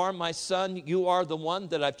saying, you are my son. You are the one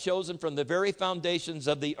that I've chosen from the very foundations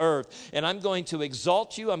of the earth. And I'm going to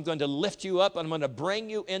exalt you. I'm going to lift you up. I'm going to bring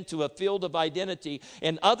you into a field of identity.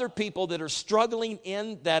 And other people that are struggling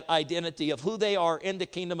in that identity of who they are in the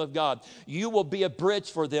kingdom of God, you will be a bridge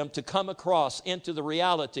for them to come across into the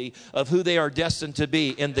reality of who they are destined to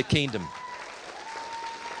be in the kingdom.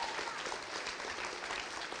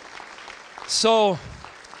 So,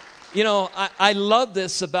 I love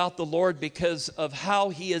this about the Lord because of how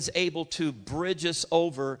he is able to bridge us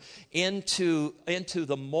over into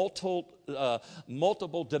the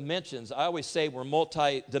multiple dimensions. I always say we're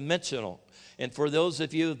multi-dimensional. And for those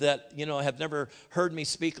of you that, have never heard me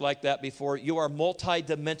speak like that before, you are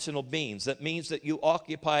multi-dimensional beings. That means that you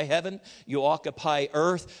occupy heaven, you occupy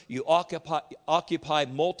earth, you occupy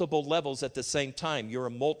multiple levels at the same time. You're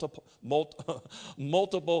a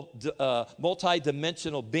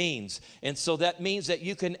multi-dimensional beings. And so that means that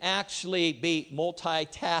you can actually be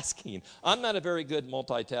multitasking. I'm not a very good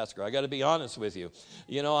multitasker. I got to be honest with you.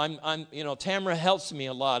 Tamara helps me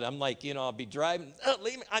a lot. I'm like, I'll be driving.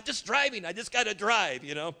 Leave me. I'm just driving. I just got to drive,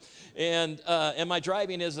 and my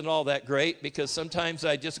driving isn't all that great because sometimes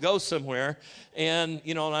I just go somewhere and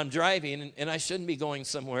I'm driving and I shouldn't be going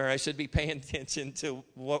somewhere. I should be paying attention to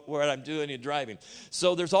what I'm doing and driving.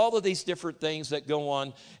 So there's all of these different things that go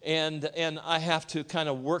on, and I have to kind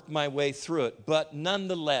of work my way through it. But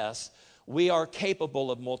nonetheless, we are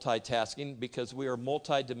capable of multitasking because we are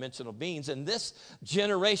multidimensional beings. And this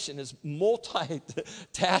generation is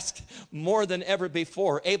multitasked more than ever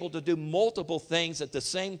before, able to do multiple things at the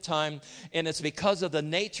same time. And it's because of the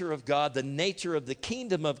nature of God, the nature of the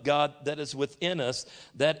kingdom of God that is within us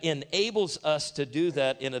that enables us to do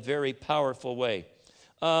that in a very powerful way.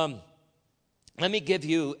 Let me give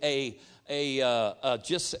you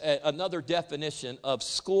another definition of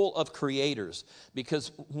school of creators,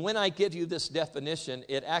 because when I give you this definition,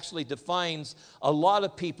 it actually defines a lot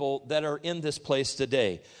of people that are in this place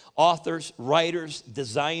today. Authors, writers,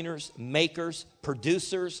 designers, makers,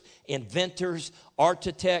 producers, inventors,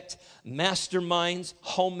 architects, masterminds,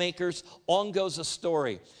 homemakers, on goes a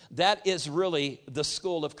story. That is really the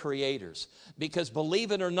school of creators. Because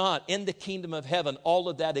believe it or not, in the kingdom of heaven, all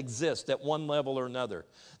of that exists at one level or another.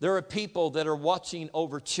 There are people that are watching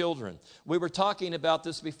over children. We were talking about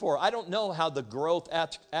this before. I don't know how the growth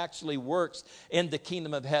actually works in the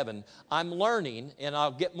kingdom of heaven. I'm learning, and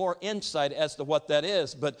I'll get more insight as to what that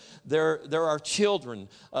is. But there are children.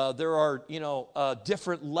 There are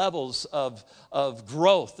different levels of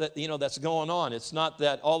growth that's going on. It's not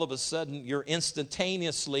that all of a sudden you're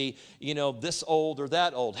instantaneously this old or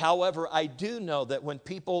that old. However, I do know that when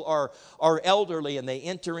people are elderly and they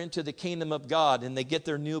enter into the kingdom of God and they get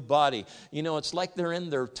their new body, it's like they're in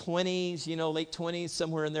their 20s, late 20s,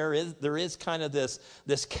 somewhere in there. There is kind of this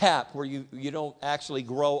cap where you don't actually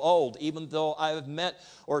grow old, even though I've met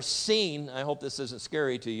or seen, I hope this isn't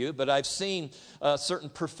scary to you, but I've seen certain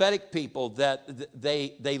prophetic people that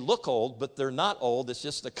they look old, but they're not old. It's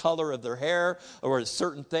just the color of their hair or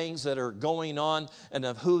certain things that are going on and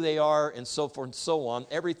of who they are and so forth and so on.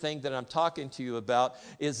 Everything that I'm talking to you about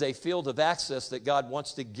is a field of access that God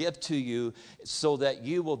wants to give to you so that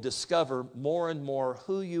you will discover more and more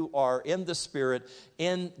who you are in the Spirit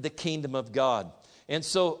in the kingdom of God. And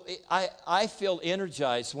so I feel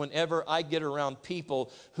energized whenever I get around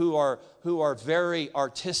people who are very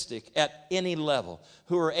artistic at any level,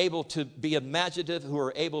 who are able to be imaginative, who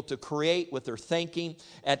are able to create with their thinking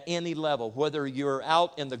at any level. Whether you're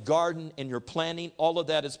out in the garden and you're planting, all of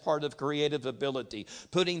that is part of creative ability.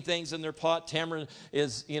 Putting things in their pot, Tamara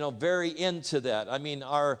is very into that. I mean,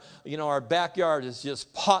 our backyard is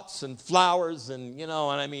just pots and flowers and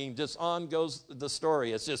just on goes the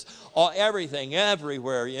story. It's just everything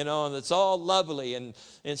everywhere, and it's all lovely. And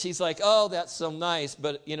she's like, oh, that's so nice,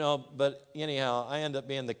 but anyhow, I end up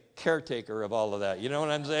being the caretaker of all of that. You know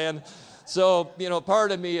what I'm saying? So,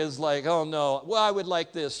 part of me is like, oh, no. Well, I would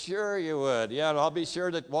like this. Sure you would. Yeah, I'll be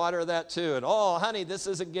sure to water that too. And, oh, honey, this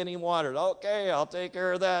isn't getting watered. Okay, I'll take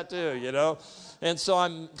care of that too, And so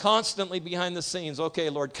I'm constantly behind the scenes. Okay,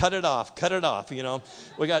 Lord, cut it off.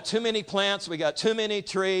 We got too many plants. We got too many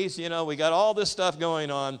trees. We got all this stuff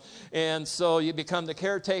going on. And so you become the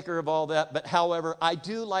caretaker of all that. But, however, I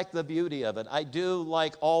do like the beauty of it. I do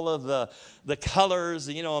like all of the colors,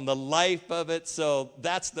 and the life of it. So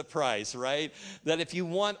that's the price, right? That if you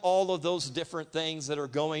want all of those different things that are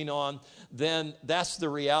going on, then that's the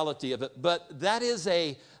reality of it. But that is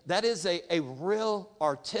a real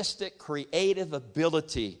artistic, creative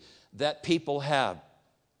ability that people have.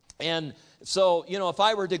 And so, if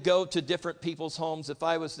I were to go to different people's homes, if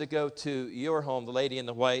I was to go to your home, the lady in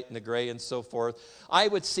the white and the gray and so forth, I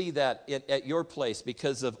would see that at your place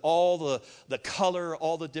because of all the color,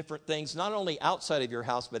 all the different things, not only outside of your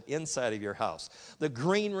house, but inside of your house. The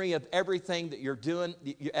greenery of everything that you're doing,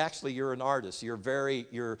 you're an artist. You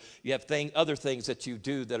have other things that you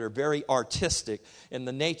do that are very artistic in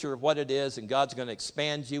the nature of what it is, and God's going to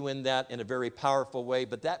expand you in that in a very powerful way,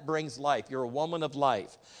 but that brings life. You're a woman of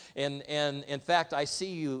life. And in fact, I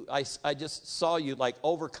just saw you like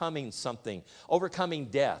overcoming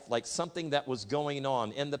death, like something that was going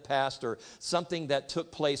on in the past or something that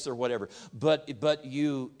took place or whatever. But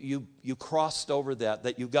you crossed over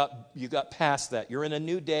that you got past that. You're in a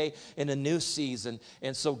new day, in a new season.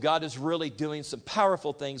 And so God is really doing some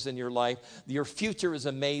powerful things in your life. Your future is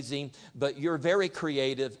amazing, but you're very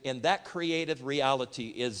creative, and that creative reality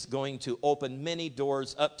is going to open many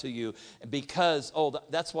doors up to you because,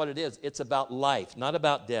 that's what it is. It's about life, not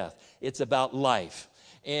about death. It's about life.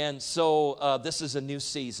 And so this is a new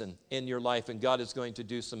season in your life, and God is going to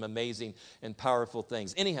do some amazing and powerful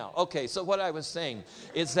things. Anyhow, okay, so what I was saying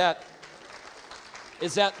is that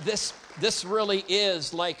this really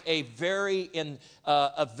is like a very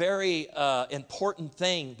important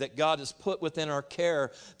thing that God has put within our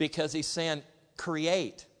care, because He's saying,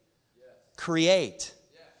 create,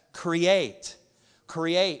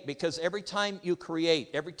 because every time you create,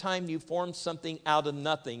 every time you form something out of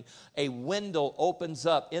nothing, a window opens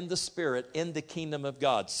up in the Spirit, in the kingdom of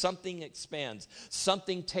God. Something expands.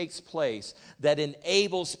 Something takes place that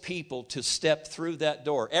enables people to step through that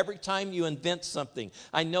door. Every time you invent something,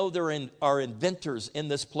 I know there are inventors in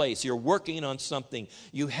this place. You're working on something.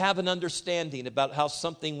 You have an understanding about how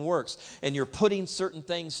something works, and you're putting certain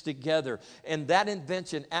things together. And that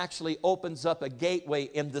invention actually opens up a gateway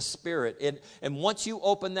in the Spirit. And once once you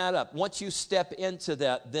open that up, once you step into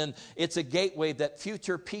that, then it's a gateway that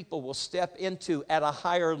future people will step into at a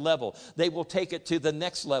higher level. They will take it to the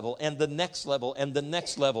next level and the next level and the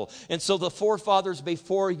next level. And so the forefathers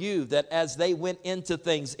before you, that as they went into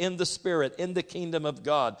things in the Spirit, in the kingdom of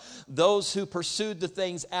God, those who pursued the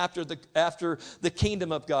things after the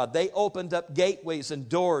kingdom of God, they opened up gateways and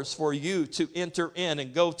doors for you to enter in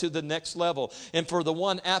and go to the next level, and for the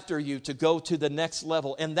one after you to go to the next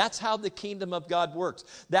level. And that's how the kingdom of God works.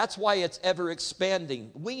 That's why it's ever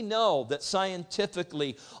expanding. We know that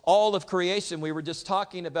scientifically, all of creation, we were just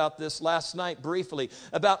talking about this last night briefly,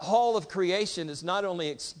 about all of creation is not only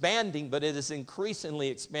expanding, but it is increasingly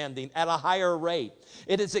expanding at a higher rate.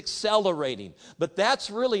 It is accelerating. But that's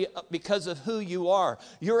really because of who you are.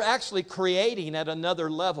 You're actually creating at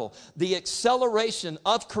another level. The acceleration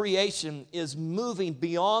of creation is moving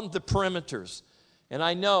beyond the perimeters. And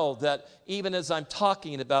I know that even as I'm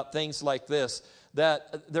talking about things like this,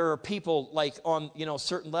 that there are people like on,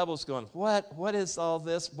 certain levels going, what is all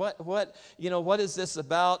this? What is this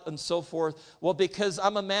about? And so forth. Well, because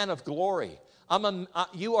I'm a man of glory.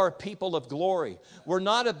 You are people of glory. We're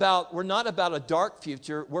not about a dark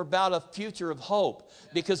future. We're about a future of hope,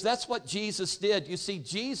 because that's what Jesus did. You see,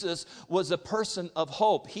 Jesus was a person of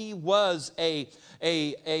hope. He was the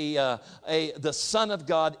Son of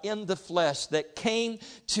God in the flesh that came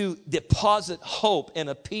to deposit hope in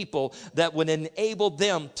a people that would enable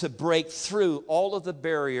them to break through all of the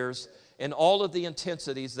barriers and all of the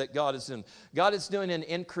intensities that God is in. God is doing an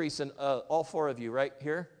increase in all four of you right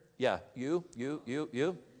here. Yeah, you.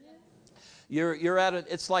 You're at it.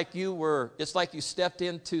 It's like you stepped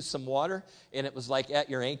into some water and it was like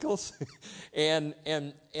at your ankles, and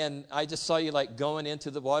I just saw you like going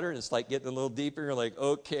into the water, and it's like getting a little deeper. You're like,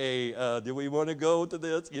 okay, do we want to go to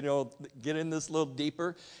this? Get in this little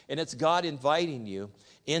deeper, and it's God inviting you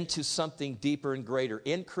into something deeper and greater.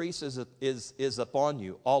 Increase is upon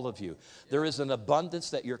you, all of you. There is an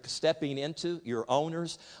abundance that you're stepping into. You're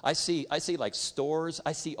owners. I see like stores.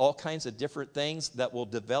 I see all kinds of different things that will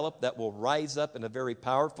develop, that will rise up in a very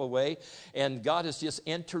powerful way. And God is just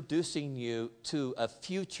introducing you to a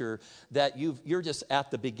future that you're just at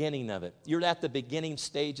the beginning of it. You're at the beginning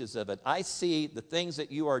stages of it. I see the things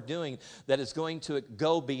that you are doing that is going to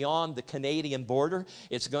go beyond the Canadian border.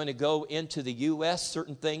 It's going to go into the U.S.,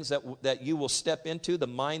 certain things that you will step into, the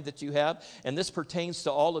mind that you have. And this pertains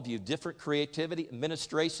to all of you. Different creativity,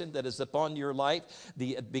 administration that is upon your life.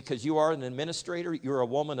 Because you are an administrator, you're a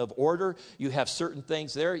woman of order. You have certain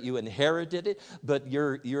things there. You inherited it, but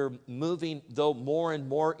you're moving, though, more and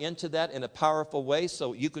more into that in a powerful way.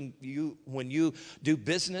 So when you do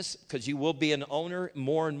business, because you will be an owner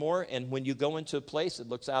more and more, and when you go into a place that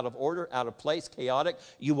looks out of order, out of place, chaotic,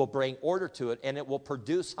 you will bring order to it, and it will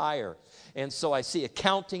produce higher. And so I see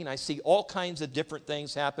accounting, I see all kinds of different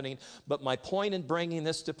things happening. But my point in bringing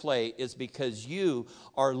this to play is because you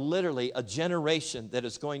are literally a generation that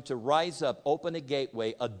is going to rise up, open a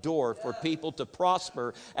gateway, a door for people to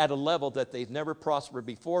prosper at a level that they've never prospered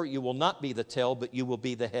before. You will not be the tail, but you will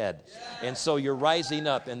be the head. And so you're rising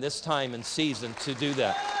up in this time and season to do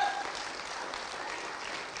that.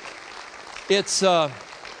 It's,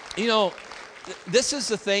 this is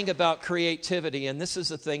the thing about creativity, and this is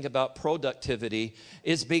the thing about productivity,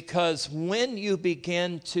 is because when you're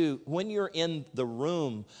in the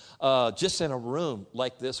room, just in a room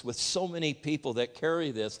like this with so many people that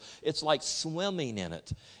carry this, it's like swimming in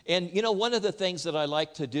it. And, one of the things that I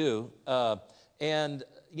like to do,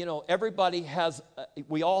 everybody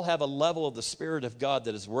we all have a level of the Spirit of God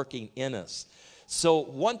that is working in us. So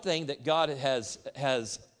one thing that God has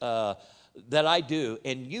that I do,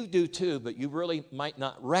 and you do too, but you really might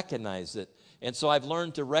not recognize it. And so I've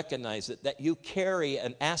learned to recognize it, that you carry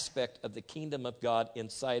an aspect of the kingdom of God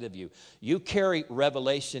inside of you. You carry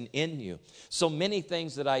revelation in you. So many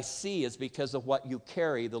things that I see is because of what you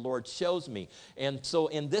carry, the Lord shows me. And so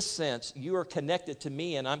in this sense, you are connected to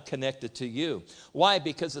me and I'm connected to you. Why?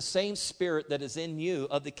 Because the same Spirit that is in you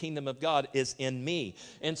of the kingdom of God is in me.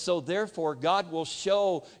 And so therefore, God will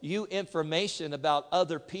show you information about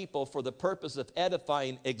other people for the purpose of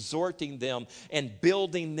edifying, exhorting them, and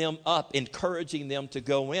building them up, encouraging them to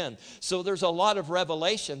go in. So there's a lot of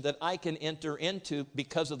revelation that I can enter into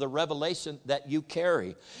because of the revelation that you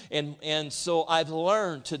carry. And so I've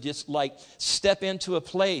learned to just like step into a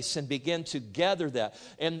place and begin to gather that.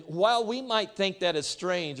 And while we might think that is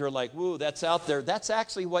strange or like, woo, that's out there, that's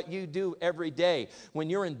actually what you do every day. When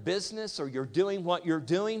you're in business or you're doing what you're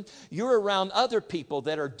doing, you're around other people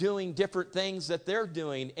that are doing different things that they're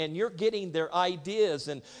doing, and you're getting their ideas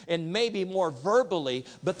and maybe more verbally,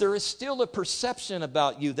 but there is still a perception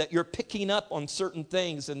about you, that you're picking up on certain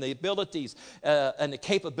things and the abilities and the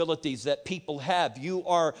capabilities that people have. You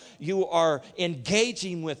are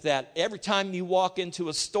engaging with that. Every time you walk into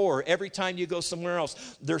a store, every time you go somewhere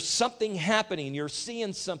else, there's something happening. You're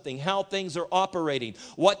seeing something, how things are operating,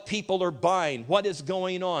 what people are buying, what is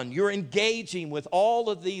going on. You're engaging with all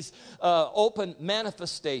of these open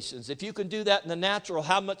manifestations. If you can do that in the natural,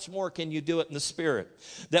 how much more can you do it in the spirit?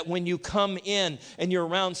 That when you come in and you're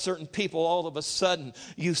around certain people, all of a sudden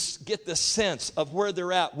you get the sense of where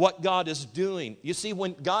they're at, what God is doing. You see,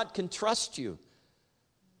 when God can trust you,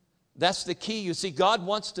 that's the key. You see, God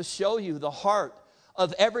wants to show you the heart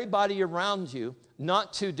of everybody around you,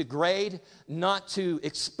 not to degrade, not to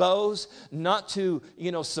expose, not to,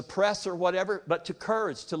 suppress or whatever, but to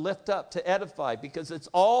courage, to lift up, to edify, because it's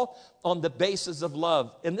all on the basis of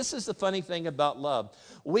love. And this is the funny thing about love.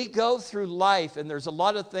 We go through life and there's a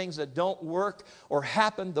lot of things that don't work or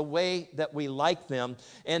happen the way that we like them.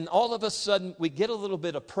 And all of a sudden we get a little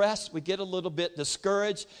bit oppressed, we get a little bit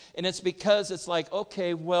discouraged, and it's because it's like,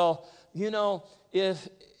 okay, well,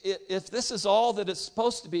 if this is all that it's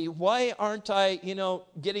supposed to be, why aren't I,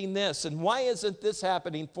 getting this? And why isn't this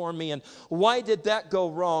happening for me? And why did that go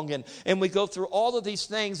wrong? And we go through all of these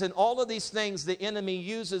things, and all of these things the enemy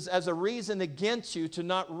uses as a reason against you to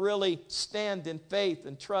not really stand in faith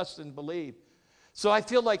and trust and believe. So I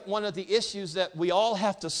feel like one of the issues that we all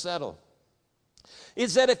have to settle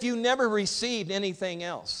is that if you never received anything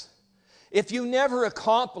else, if you never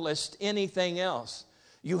accomplished anything else,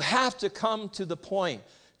 you have to come to the point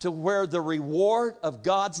to where the reward of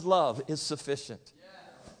God's love is sufficient.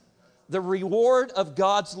 The reward of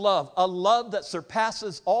God's love, a love that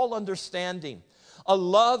surpasses all understanding, a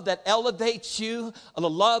love that elevates you, a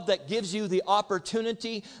love that gives you the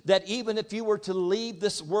opportunity that even if you were to leave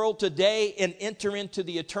this world today and enter into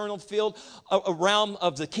the eternal field, a realm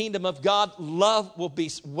of the kingdom of God, love will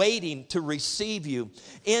be waiting to receive you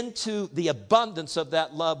into the abundance of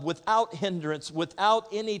that love without hindrance, without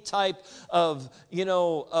any type of,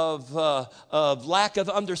 of lack of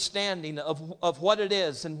understanding of what it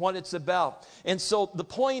is and what it's about. And so the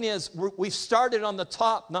point is, we've started on the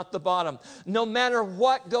top, not the bottom. No matter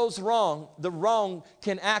what goes wrong, the wrong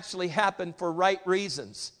can actually happen for right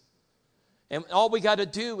reasons. And all we got to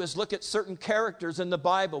do is look at certain characters in the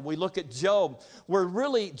Bible. We look at Job, where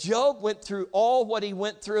really Job went through all what he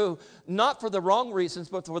went through, not for the wrong reasons,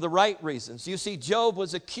 but for the right reasons. You see, Job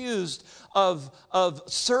was accused of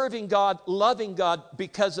serving God, loving God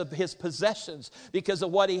because of his possessions, because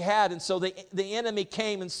of what he had. And so the enemy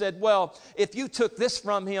came and said, well, if you took this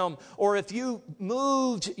from him, or if you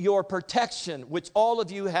moved your protection, which all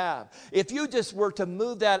of you have, if you just were to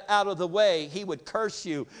move that out of the way, he would curse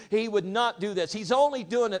you. He would not do this. He's only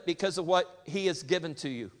doing it because of what he has given to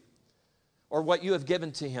you, or what you have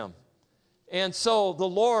given to him. And so the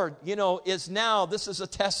Lord, is now, this is a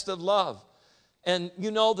test of love. And you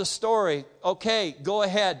know the story. Okay, go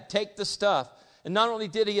ahead, take the stuff. And not only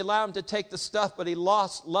did he allow him to take the stuff, but he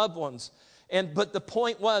lost loved ones. But the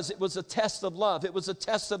point was, it was a test of love. It was a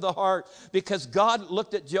test of the heart, because God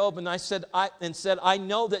looked at Job and said, I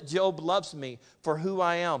know that Job loves me for who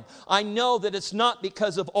I am. I know that it's not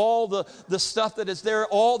because of all the stuff that is there,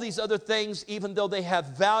 all these other things, even though they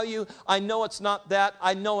have value. I know it's not that.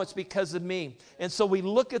 I know it's because of me. And so we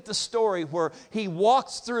look at the story where he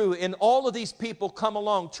walks through, and all of these people come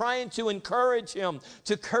along trying to encourage him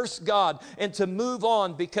to curse God and to move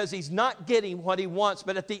on because he's not getting what he wants.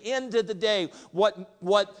 But at the end of the day,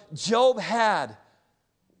 what Job had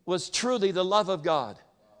was truly the love of God.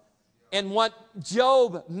 And what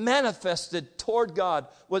Job manifested toward God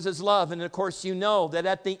was his love. And of course, you know that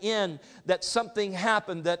at the end, that something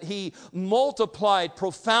happened, that he multiplied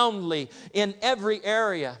profoundly in every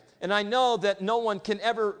area. And I know that no one can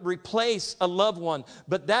ever replace a loved one,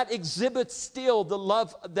 but that exhibits still the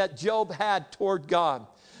love that Job had toward God.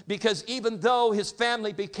 Because even though his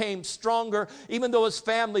family became stronger, even though his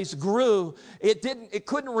families grew, it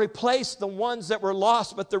couldn't replace the ones that were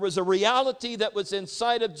lost. But there was a reality that was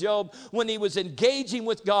inside of Job when he was engaging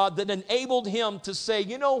with God that enabled him to say,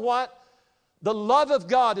 you know what? The love of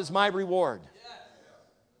God is my reward.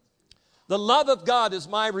 The love of God is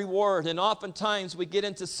my reward. And oftentimes we get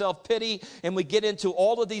into self-pity and we get into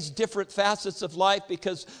all of these different facets of life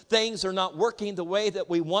because things are not working the way that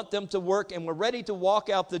we want them to work, and we're ready to walk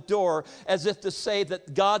out the door as if to say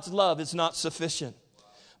that God's love is not sufficient.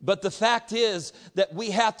 But the fact is that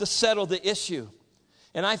we have to settle the issue.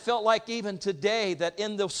 And I felt like even today that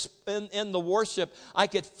in the worship, I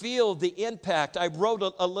could feel the impact. I wrote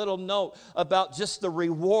a little note about just the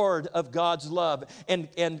reward of God's love and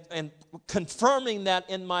confirming that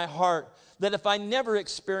in my heart, that if I never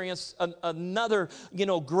experience another,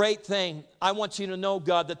 great thing, I want you to know,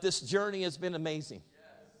 God, that this journey has been amazing.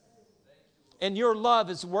 And your love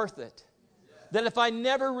is worth it. That if I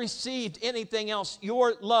never received anything else,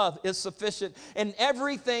 your love is sufficient. And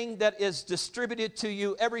everything that is distributed to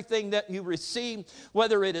you, everything that you receive,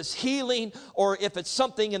 whether it is healing or if it's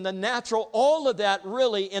something in the natural, all of that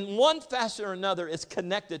really, in one fashion or another, is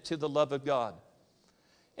connected to the love of God.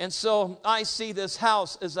 And so I see this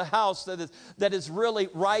house as a house that is really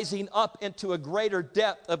rising up into a greater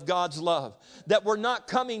depth of God's love. That we're not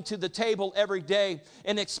coming to the table every day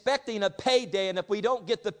and expecting a payday. And if we don't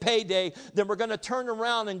get the payday, then we're going to turn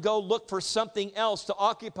around and go look for something else to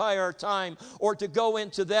occupy our time or to go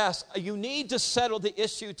into this. You need to settle the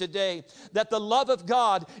issue today that the love of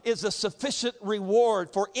God is a sufficient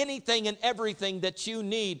reward for anything and everything that you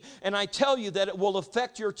need. And I tell you that it will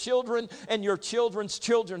affect your children and your children's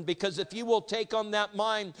children. Because if you will take on that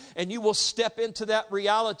mind and you will step into that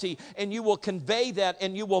reality and you will convey that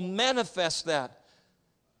and you will manifest that,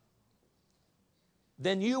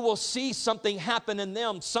 then you will see something happen in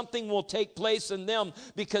them. Something will take place in them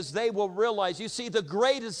because they will realize, you see, the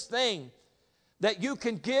greatest thing that you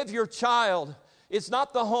can give your child is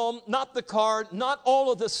not the home, not the car, not all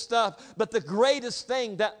of this stuff, but the greatest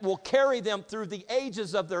thing that will carry them through the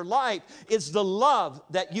ages of their life is the love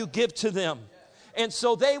that you give to them. And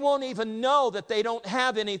so they won't even know that they don't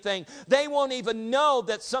have anything. They won't even know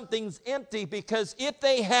that something's empty, because if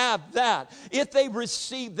they have that, if they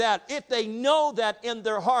receive that, if they know that in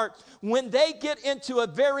their heart, when they get into a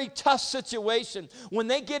very tough situation, when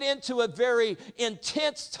they get into a very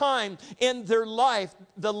intense time in their life,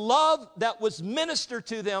 the love that was ministered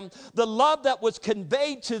to them, the love that was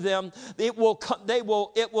conveyed to them, it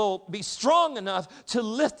will be strong enough to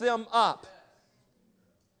lift them up.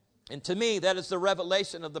 And to me, that is the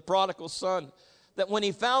revelation of the prodigal son. That when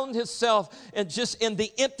he found himself and just in the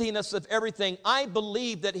emptiness of everything, I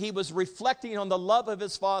believe that he was reflecting on the love of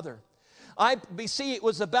his father. See, it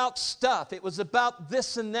was about stuff. It was about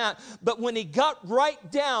this and that. But when he got right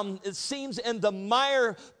down, it seems, in the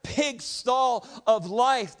mire pig stall of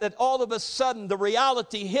life, that all of a sudden the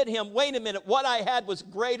reality hit him. Wait a minute, what I had was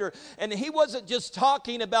greater. And he wasn't just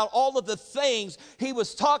talking about all of the things. He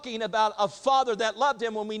was talking about a father that loved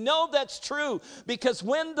him. And we know that's true, because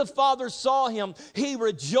when the father saw him, he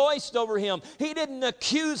rejoiced over him. He didn't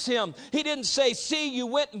accuse him. He didn't say, see, you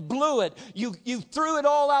went and blew it. You threw it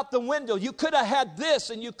all out the window. You could have had this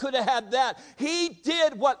and you could have had that. He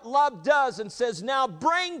did what love does and says, now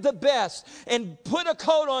bring the best and put a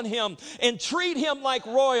coat on him and treat him like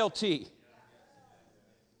royalty.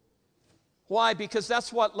 Why? Because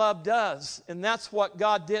that's what love does. And that's what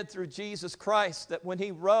God did through Jesus Christ, that when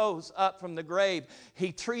he rose up from the grave,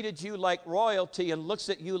 he treated you like royalty and looks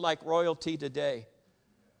at you like royalty today.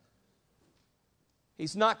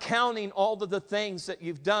 He's not counting all of the things that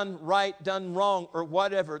you've done right, done wrong, or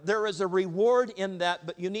whatever. There is a reward in that,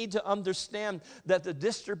 but you need to understand that the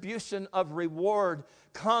distribution of reward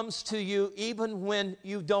comes to you even when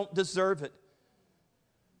you don't deserve it.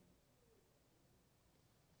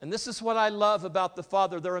 And this is what I love about the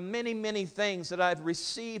Father. There are many, many things that I've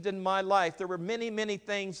received in my life. There were many, many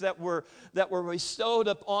things that were bestowed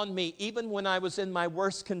upon me even when I was in my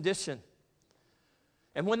worst condition.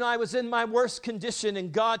 And when I was in my worst condition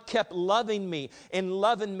and God kept loving me and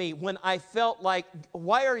loving me, when I felt like,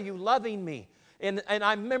 why are you loving me? And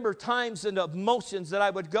I remember times and emotions that I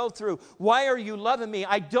would go through. Why are you loving me?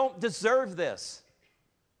 I don't deserve this.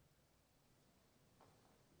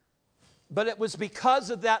 But it was because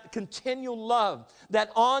of that continual love,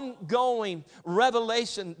 that ongoing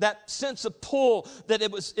revelation, that sense of pull, that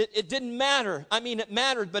it didn't matter. I mean, it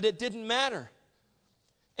mattered, but it didn't matter.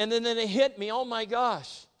 And then it hit me, oh my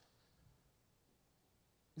gosh.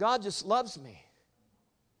 God just loves me.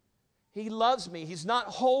 He loves me. He's not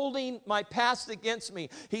holding my past against me.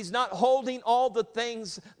 He's not holding all the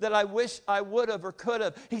things that I wish I would have or could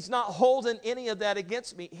have. He's not holding any of that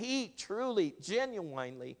against me. He truly,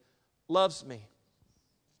 genuinely loves me.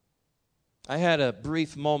 I had a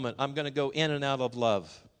brief moment. I'm going to go in and out of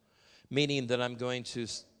love, meaning that I'm going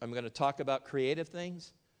to talk about creative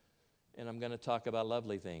things, and I'm going to talk about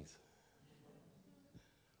lovely things.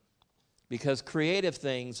 Because creative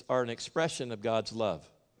things are an expression of God's love.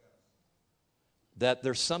 That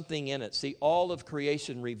there's something in it. See, all of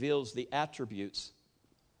creation reveals the attributes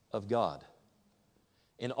of God.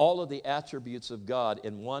 And all of the attributes of God,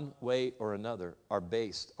 in one way or another, are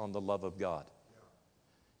based on the love of God.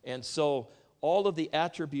 And so, all of the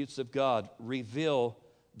attributes of God reveal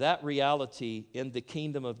that reality in the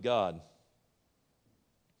kingdom of God.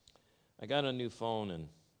 I got a new phone and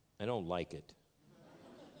I don't like it.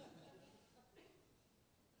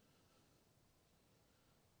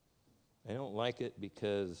 don't like it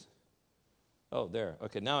because, oh, there.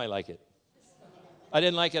 Okay, now I like it. I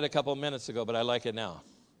didn't like it a couple minutes ago, but I like it now.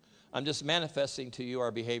 I'm just manifesting to you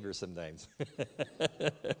our behavior sometimes.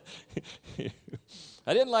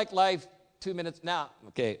 I didn't like life 2 minutes. Now,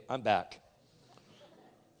 okay, I'm back.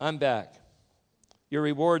 I'm back. Your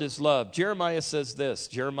reward is love. Jeremiah says this,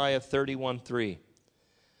 Jeremiah 31:3.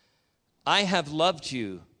 I have loved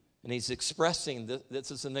you. And he's expressing,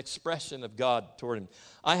 this is an expression of God toward him.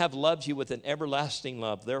 I have loved you with an everlasting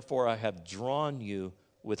love. Therefore, I have drawn you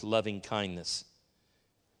with loving kindness.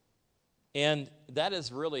 And that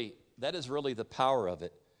is really the power of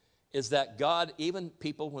it, is that God, even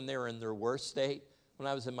people when they were in their worst state, when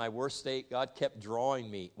I was in my worst state, God kept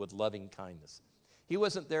drawing me with loving kindness. He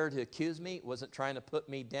wasn't there to accuse me, wasn't trying to put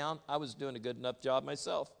me down. I was doing a good enough job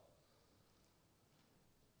myself.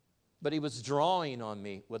 But he was drawing on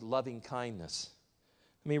me with loving kindness.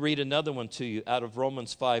 Let me read another one to you out of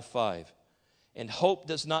Romans 5:5. And hope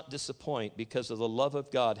does not disappoint because of the love of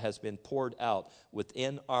God has been poured out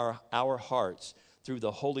within our hearts through the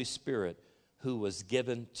Holy Spirit who was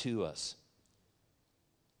given to us.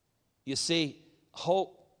 You see,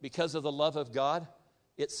 hope, because of the love of God,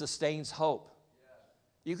 it sustains hope.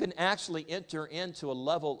 You can actually enter into a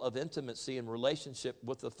level of intimacy and relationship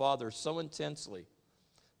with the Father so intensely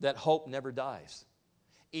that hope never dies.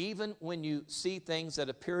 Even when you see things that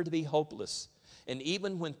appear to be hopeless, and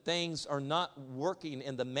even when things are not working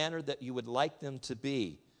in the manner that you would like them to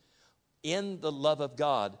be, in the love of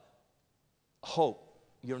God, hope,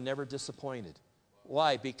 you're never disappointed.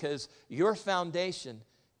 Why? Because your foundation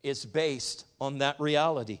is based on that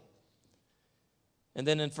reality. And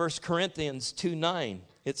then in 1 Corinthians 2:9,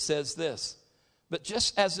 it says this, but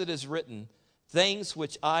just as it is written, things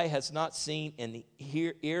which eye has not seen and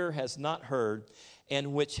ear has not heard,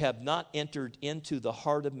 and which have not entered into the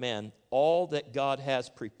heart of man, all that God has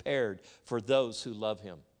prepared for those who love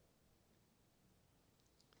him.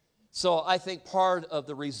 So I think part of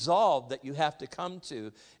the resolve that you have to come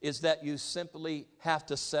to is that you simply have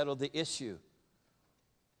to settle the issue.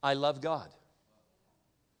 I love God.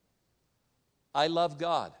 I love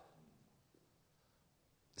God.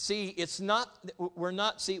 See,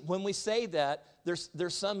 when we say that,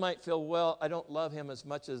 there's some might feel, well, I don't love him as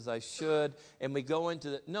much as I should, and we go into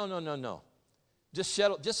the, no.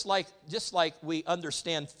 Just like we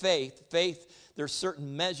understand faith, there's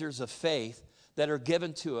certain measures of faith that are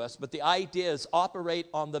given to us, but the idea is operate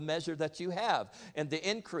on the measure that you have and the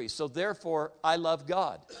increase. So therefore, I love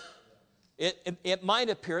God. It might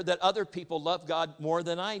appear that other people love God more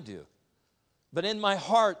than I do, but in my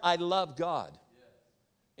heart, I love God.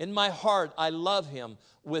 In my heart, I love him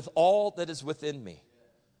with all that is within me.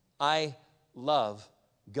 I love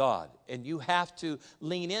God. And you have to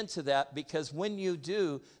lean into that, because when you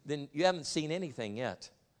do, then you haven't seen anything yet.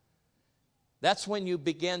 That's when you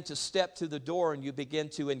begin to step to the door and you begin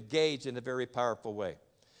to engage in a very powerful way.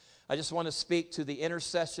 I just want to speak to the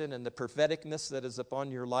intercession and the propheticness that is upon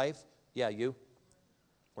your life. Yeah, you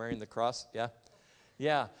wearing the cross, yeah.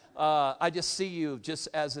 Yeah, I just see you just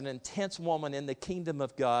as an intense woman in the kingdom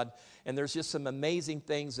of God, and there's just some amazing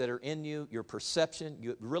things that are in you, your perception.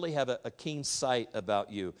 You really have a keen sight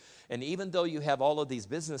about you. And even though you have all of these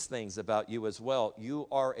business things about you as well, you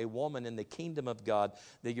are a woman in the kingdom of God,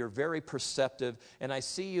 that you're very perceptive. And I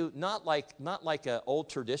see you not like an old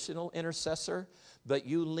traditional intercessor, but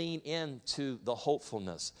you lean into the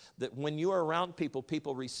hopefulness that when you are around people,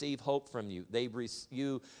 people receive hope from you.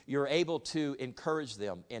 You're able to encourage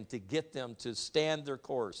them and to get them to stand their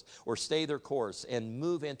course or stay their course and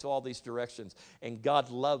move into all these directions. And God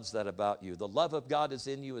loves that about you. The love of God is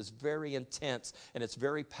in you, is very intense, and it's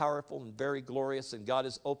very powerful and very glorious, and God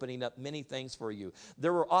is opening up many things for you.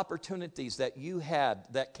 There were opportunities that you had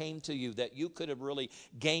that came to you that you could have really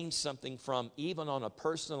gained something from, even on a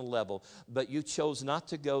personal level, but you chose not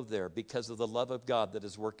to go there because of the love of God that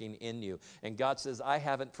is working in you. And God says, I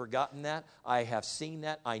haven't forgotten that. I have seen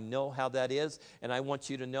that. I know how that is. And I want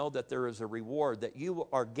you to know that there is a reward that you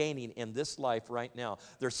are gaining in this life right now.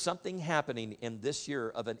 There's something happening in this year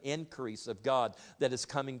of an increase of God that is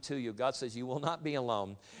coming to you. God says you will not be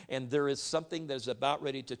alone. And there is something that is about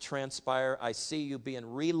ready to transpire. I see you being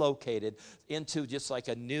relocated into just like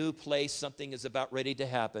a new place. Something is about ready to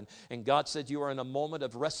happen. And God said you are in a moment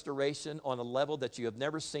of restoration on a level that you have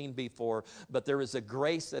never seen before, but there is a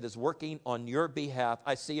grace that is working on your behalf.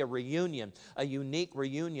 I see a reunion, a unique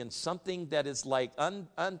reunion, something that is like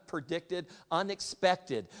unpredicted,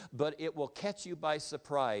 unexpected, but it will catch you by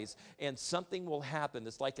surprise. rise and something will happen.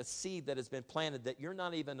 It's like a seed that has been planted that you're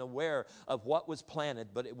not even aware of what was planted,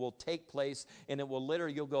 but it will take place and it will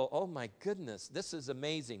literally, you'll go, oh my goodness, this is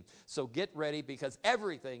amazing. So get ready, because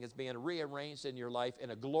everything is being rearranged in your life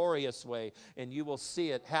in a glorious way, and you will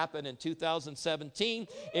see it happen in 2017.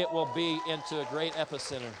 It will be into a great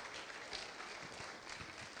epicenter.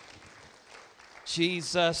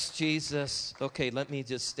 Jesus, Jesus. Okay, let me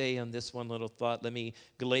just stay on this one little thought.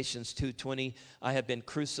 Galatians 2:20, I have been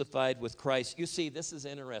crucified with Christ. You see, this is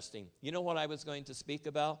interesting. You know what I was going to speak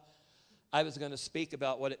about? I was going to speak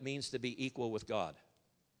about what it means to be equal with God.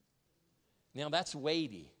 Now, that's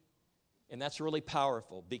weighty, and that's really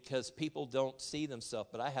powerful because people don't see themselves,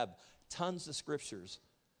 but I have tons of scriptures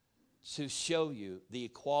to show you the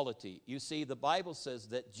equality. You see, the Bible says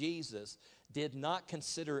that Jesus did not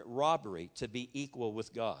consider it robbery to be equal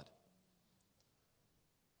with God.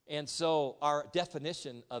 And so our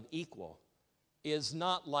definition of equal is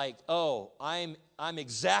not like, oh, I'm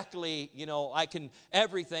exactly, I can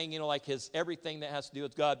everything, like everything that has to do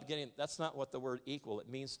with God beginning. That's not what the word equal. It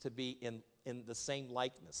means to be in the same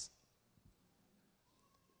likeness.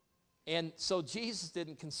 And so Jesus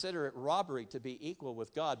didn't consider it robbery to be equal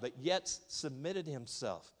with God, but yet submitted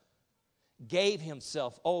himself, gave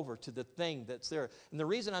himself over to the thing that's there. And the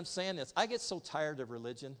reason I'm saying this, I get so tired of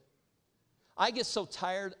religion. I get so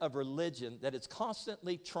tired of religion that it's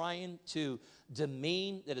constantly trying to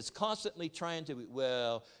demean, that it's constantly trying to,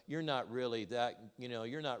 well, you're not really that,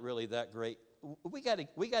 you're not really that great. We got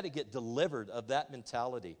to get delivered of that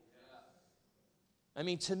mentality. I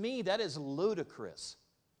mean, to me, that is ludicrous.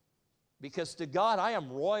 Because to God, I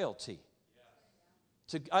am royalty.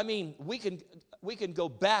 We can go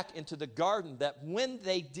back into the garden that when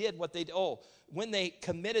they did what they did, when they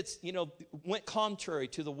committed, went contrary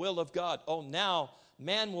to the will of God, now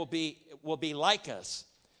man will be like us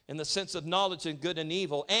in the sense of knowledge and good and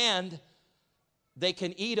evil, and they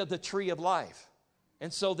can eat of the tree of life.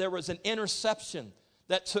 And so there was an interception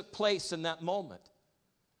that took place in that moment.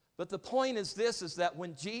 But the point is this, is that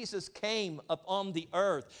when Jesus came upon the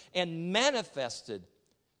earth and manifested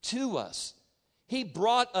to us, he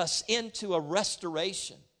brought us into a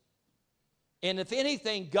restoration. And if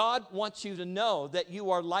anything, God wants you to know that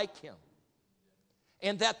you are like him.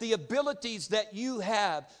 And that the abilities that you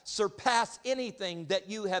have surpass anything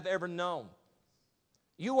that you have ever known.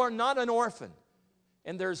 You are not an orphan.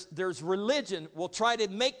 And there's religion will try to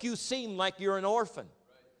make you seem like you're an orphan.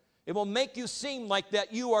 It will make you seem like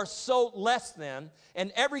that you are so less than,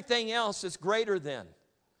 and everything else is greater than.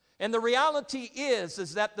 And the reality is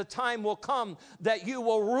that the time will come that you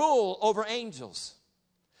will rule over angels.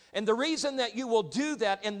 And the reason that you will do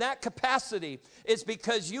that in that capacity is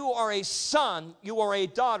because you are a son, you are a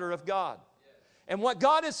daughter of God. And what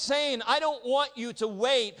God is saying, I don't want you to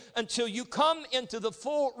wait until you come into the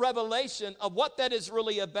full revelation of what that is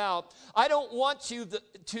really about. I don't want you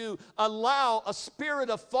to allow a spirit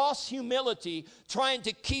of false humility trying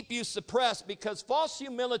to keep you suppressed, because false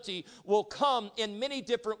humility will come in many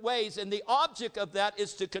different ways, and the object of that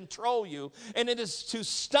is to control you, and it is to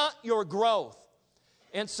stunt your growth.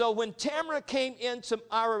 And so when Tamara came into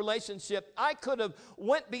our relationship, I could have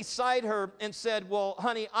went beside her and said, well,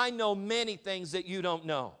 honey, I know many things that you don't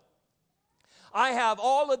know. I have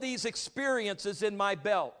all of these experiences in my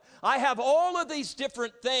belt. I have all of these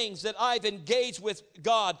different things that I've engaged with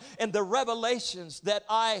God and the revelations that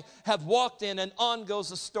I have walked in, and on goes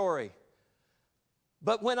the story.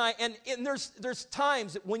 But when and there's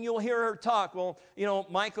times when you'll hear her talk, well,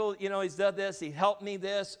 Michael, he's done this, he helped me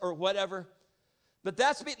this, or whatever. But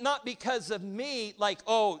that's not because of me, like,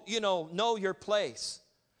 know your place.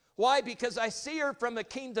 Why? Because I see her from a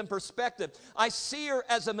kingdom perspective. I see her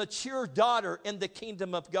as a mature daughter in the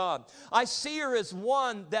kingdom of God. I see her as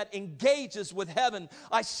one that engages with heaven.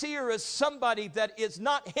 I see her as somebody that is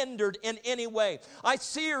not hindered in any way. I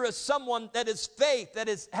see her as someone that is faith, that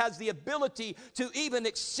has the ability to even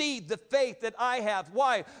exceed the faith that I have.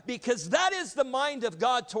 Why? Because that is the mind of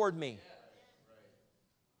God toward me.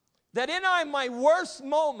 That in my worst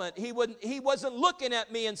moment, he wasn't looking at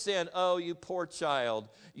me and saying, oh, you poor child,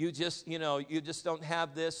 you just don't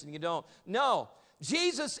have this and you don't. No,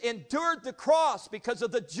 Jesus endured the cross because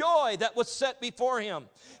of the joy that was set before him.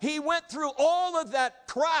 He went through all of that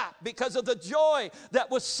crap because of the joy that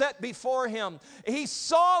was set before him. He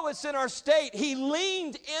saw us in our state. He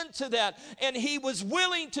leaned into that, and he was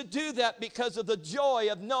willing to do that because of the joy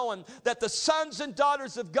of knowing that the sons and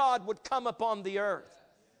daughters of God would come upon the earth.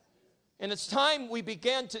 And it's time we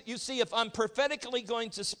began to, you see, if I'm prophetically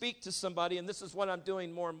going to speak to somebody, and this is what I'm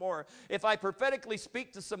doing more and more, if I prophetically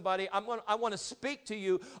speak to somebody, I want to speak to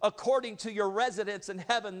you according to your residence in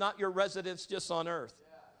heaven, not your residence just on earth.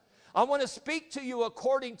 I want to speak to you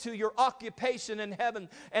according to your occupation in heaven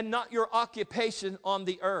and not your occupation on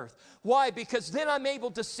the earth. Why? Because then I'm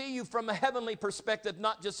able to see you from a heavenly perspective,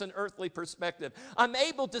 not just an earthly perspective. I'm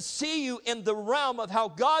able to see you in the realm of how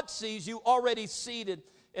God sees you, already seated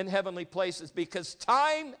in heavenly places, because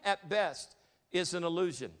time at best is an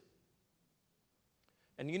illusion.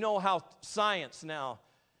 And you know how science now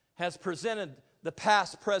has presented the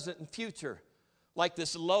past, present, and future like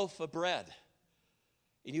this loaf of bread.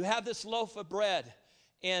 And you have this loaf of bread,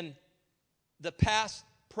 and the past,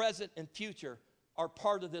 present, and future are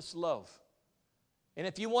part of this loaf. And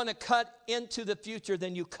if you want to cut into the future,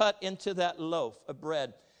 then you cut into that loaf of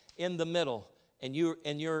bread in the middle, and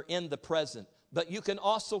you're in the present. But you can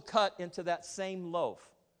also cut into that same loaf.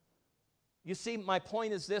 You see, my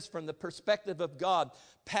point is this: from the perspective of God,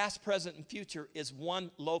 past, present, and future is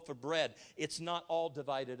one loaf of bread. It's not all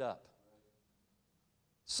divided up.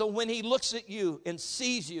 So when he looks at you and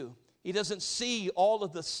sees you, he doesn't see all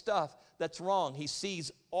of the stuff that's wrong. He sees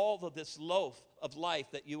all of this loaf of life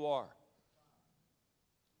that you are.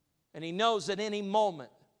 And he knows at any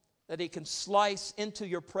moment that he can slice into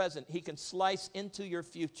your present, he can slice into your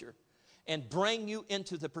future, and bring you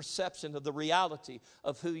into the perception of the reality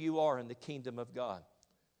of who you are in the kingdom of God.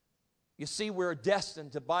 You see, we're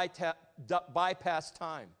destined to bypass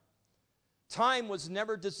time. Time was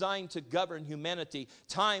never designed to govern humanity.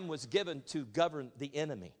 Time was given to govern the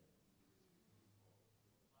enemy.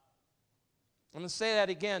 I'm going to say that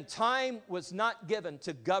again. Time was not given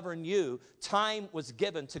to govern you. Time was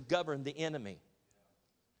given to govern the enemy.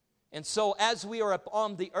 And so as we are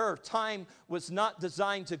upon the earth, time was not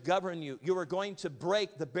designed to govern you. You are going to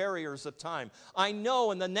break the barriers of time. I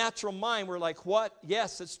know in the natural mind we're like, what?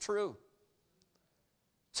 Yes, it's true.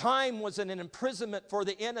 Time was an imprisonment for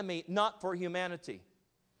the enemy, not for humanity.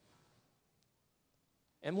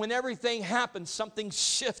 And when everything happened, something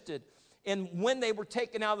shifted. And when they were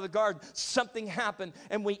taken out of the garden, something happened,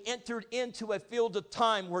 and we entered into a field of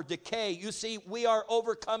time where decay. You see, we are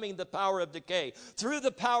overcoming the power of decay. Through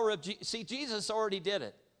the power of Jesus already did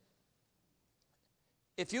it.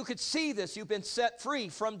 If you could see this, you've been set free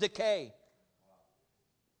from decay.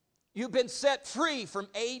 You've been set free from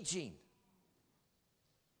aging.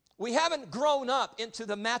 We haven't grown up into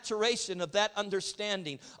the maturation of that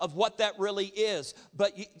understanding of what that really is.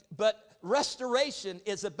 But restoration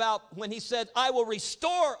is about, when he said, I will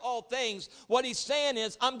restore all things, what he's saying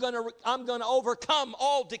is, I'm going to overcome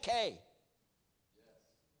all decay.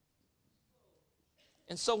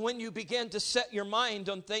 And so when you begin to set your mind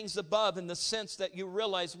on things above, in the sense that you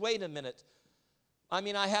realize, wait a minute,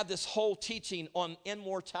 I have this whole teaching on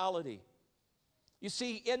immortality. You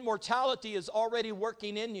see, immortality is already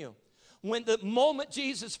working in you. When the moment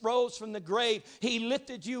Jesus rose from the grave, he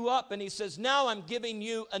lifted you up and he says, now I'm giving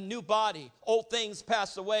you a new body. Old things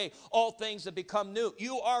pass away. All things have become new.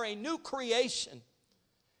 You are a new creation.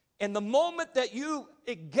 And the moment that you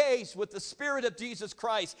engaged with the Spirit of Jesus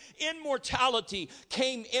Christ, immortality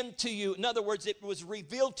came into you. In other words, it was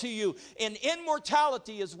revealed to you. And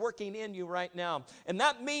immortality is working in you right now. And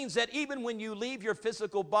that means that even when you leave your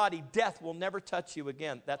physical body, death will never touch you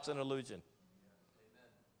again. That's an illusion.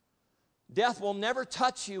 Death will never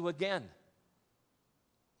touch you again.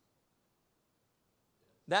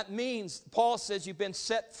 That means, Paul says, you've been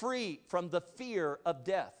set free from the fear of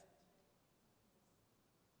death.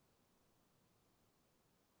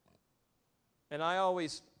 And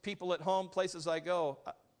people at home, places I go,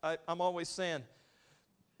 I'm always saying,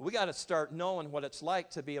 we got to start knowing what it's like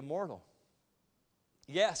to be immortal.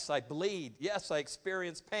 Yes, I bleed. Yes, I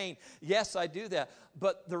experience pain. Yes, I do that.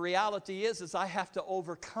 But the reality is I have to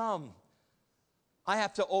overcome. I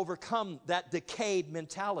have to overcome that decayed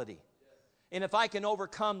mentality. And if I can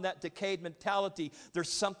overcome that decayed mentality,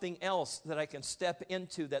 there's something else that I can step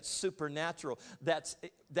into that's supernatural,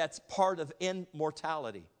 that's part of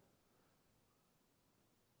immortality.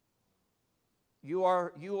 You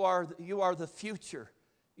are the future.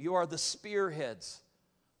 You are the spearheads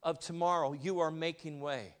of tomorrow. You are making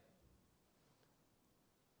way.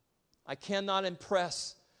 I cannot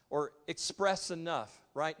impress or express enough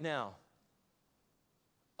right now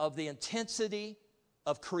of the intensity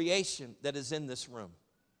of creation that is in this room.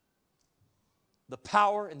 The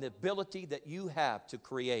power and the ability that you have to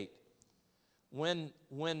create. When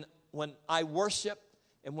I worship,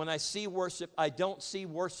 and when I see worship, I don't see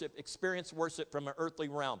worship, experience worship from an earthly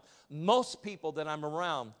realm. Most people that I'm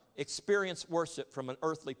around experience worship from an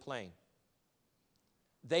earthly plane.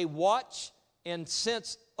 They watch and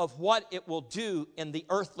sense of what it will do in the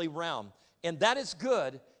earthly realm. And that is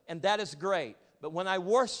good, and that is great. But when I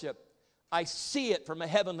worship, I see it from a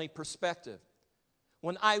heavenly perspective.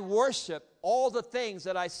 When I worship, all the things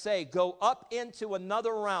that I say go up into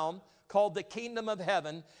another realm called the kingdom of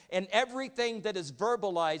heaven, and everything that is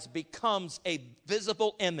verbalized becomes a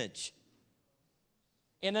visible image.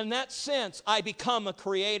 And in that sense, I become a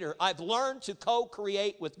creator. I've learned to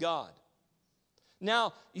co-create with God.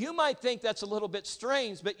 Now, you might think that's a little bit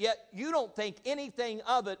strange, but yet you don't think anything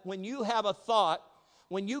of it when you have a thought,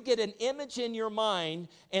 when you get an image in your mind,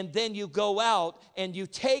 and then you go out and you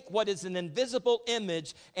take what is an invisible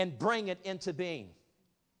image and bring it into being.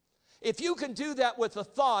 If you can do that with a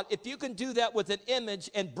thought, if you can do that with an image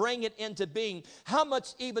and bring it into being, how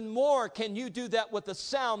much even more can you do that with the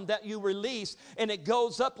sound that you release, and it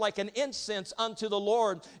goes up like an incense unto the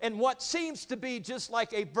Lord? And what seems to be just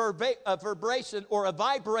like a vibration or a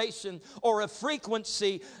vibration or a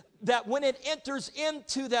frequency, that when it enters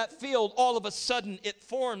into that field, all of a sudden it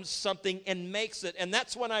forms something and makes it. And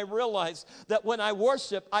that's when I realize that when I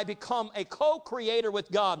worship, I become a co-creator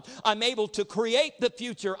with God. I'm able to create the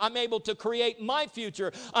future. I'm able to create my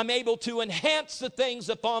future. I'm able to enhance the things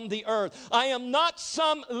upon the earth. I am not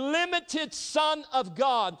some limited son of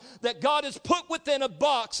God that God has put within a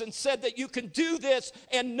box and said that you can do this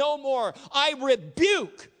and no more. I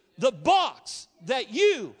rebuke the box that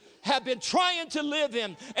you have been trying to live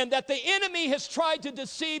in and that the enemy has tried to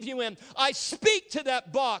deceive you in. I speak to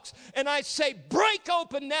that box and I say, break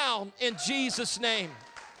open now in Jesus' name.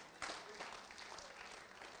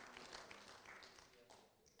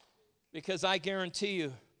 Because I guarantee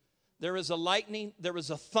you, there is a lightning, there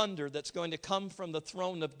is a thunder that's going to come from the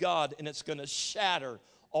throne of God, and it's going to shatter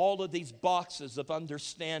all of these boxes of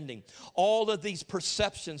understanding, all of these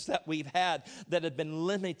perceptions that we've had that have been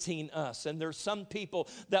limiting us. And there's some people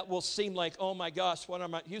that will seem like, oh my gosh, what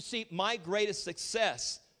am I? You see, my greatest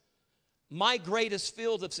success, my greatest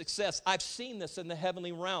field of success, I've seen this in the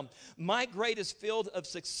heavenly realm. My greatest field of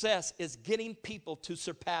success is getting people to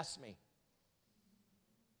surpass me.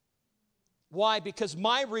 Why? Because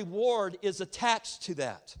my reward is attached to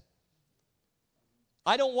that.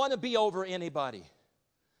 I don't want to be over anybody.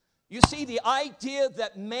 You see, the idea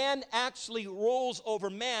that man actually rules over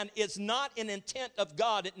man is not an intent of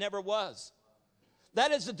God. It never was.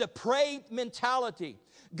 That is a depraved mentality.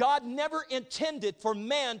 God never intended for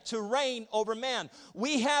man to reign over man.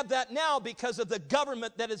 We have that now because of the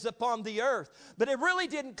government that is upon the earth. But it really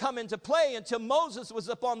didn't come into play until Moses was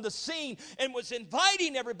upon the scene and was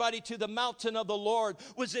inviting everybody to the mountain of the Lord,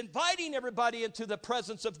 was inviting everybody into the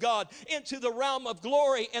presence of God, into the realm of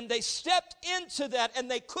glory. And they stepped into that and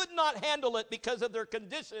they could not handle it because of their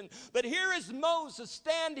condition. But here is Moses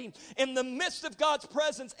standing in the midst of God's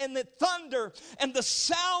presence, and the thunder and the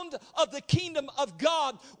sound of the kingdom of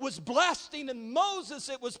God was blasting, and Moses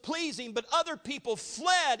it was pleasing, but other people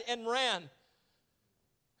fled and ran.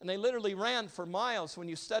 And they literally ran for miles. When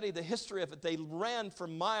you study the history of it, they ran for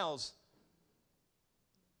miles.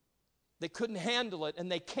 They couldn't handle it,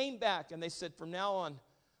 and they came back and they said, from now on,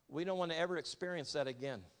 we don't want to ever experience that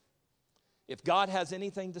again. If God has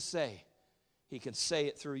anything to say, He can say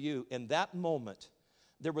it through you. In that moment,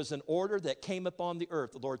 there was an order that came upon the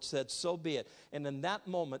earth. The Lord said, so be it. And in that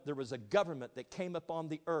moment, there was a government that came upon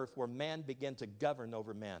the earth where man began to govern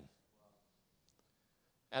over man.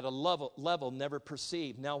 At a level never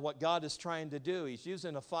perceived. Now, what God is trying to do, He's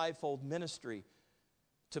using a fivefold ministry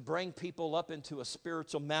to bring people up into a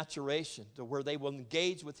spiritual maturation to where they will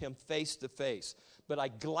engage with Him face to face. But I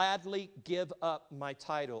gladly give up my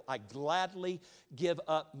title. I gladly give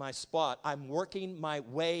up my spot. I'm working my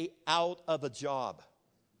way out of a job.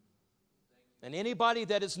 And anybody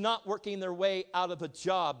that is not working their way out of a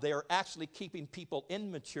job, they are actually keeping people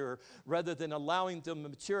immature rather than allowing them to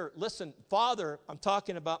mature. Listen, Father, I'm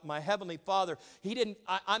talking about my Heavenly Father. He didn't,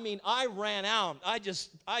 I ran out. I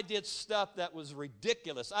did stuff that was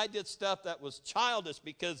ridiculous. I did stuff that was childish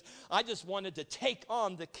because I just wanted to take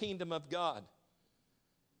on the kingdom of God.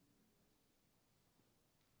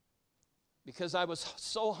 Because I was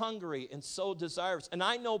so hungry and so desirous. And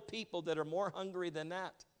I know people that are more hungry than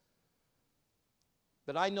that.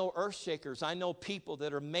 But I know earth shakers. I know people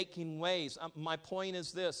that are making waves. My point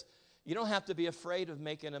is this. You don't have to be afraid of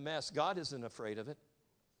making a mess. God isn't afraid of it.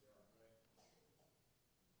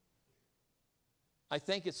 I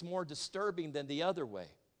think it's more disturbing than the other way.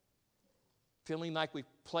 Feeling like we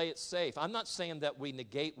play it safe. I'm not saying that we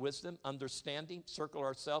negate wisdom, understanding, circle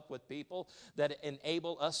ourselves with people that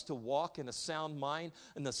enable us to walk in a sound mind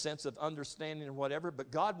in the sense of understanding or whatever.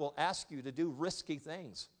 But God will ask you to do risky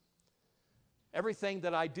things. Everything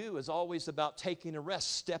that I do is always about taking a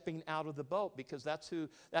rest, stepping out of the boat, because that's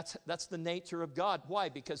the nature of God. Why?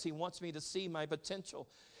 Because He wants me to see my potential.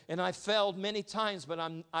 And I failed many times, but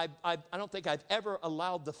I don't think I've ever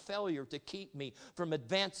allowed the failure to keep me from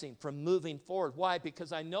advancing, from moving forward. Why?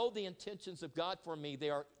 Because I know the intentions of God for me.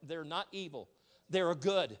 They're not evil. They're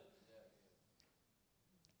good.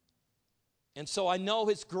 And so I know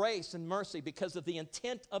His grace and mercy because of the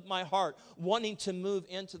intent of my heart wanting to move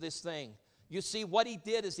into this thing. You see, what He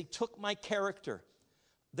did is He took my character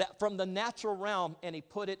that from the natural realm and He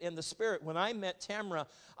put it in the spirit. When I met Tamara,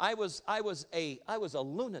 I was a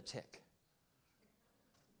lunatic.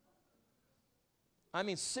 I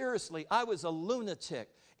mean, seriously, I was a lunatic.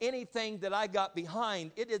 Anything that I got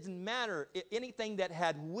behind, it didn't matter. Anything that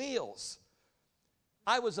had wheels,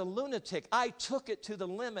 I was a lunatic. I took it to the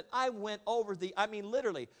limit. I went over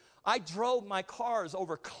literally, I drove my cars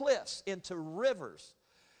over cliffs into rivers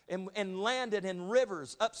and landed in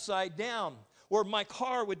rivers upside down where my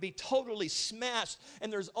car would be totally smashed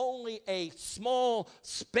and there's only a small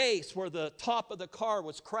space where the top of the car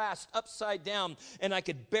was crashed upside down and I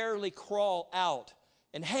could barely crawl out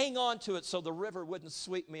and hang on to it so the river wouldn't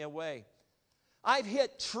sweep me away. I've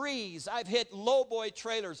hit trees. I've hit lowboy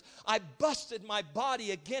trailers. I busted my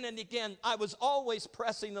body again and again. I was always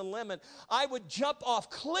pressing the limit. I would jump off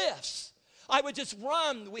cliffs. I would just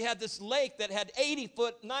run. We had this lake that had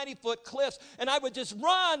 80-foot, 90-foot cliffs, and I would just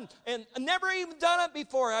run, and I never even done it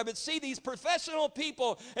before. I would see these professional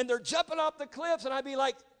people, and they're jumping off the cliffs, and I'd be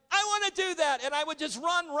like, I want to do that, and I would just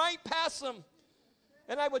run right past them,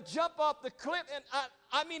 and I would jump off the cliff, and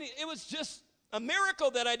it was just a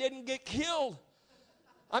miracle that I didn't get killed.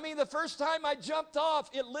 The first time I jumped off,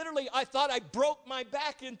 I thought I broke my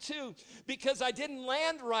back in two because I didn't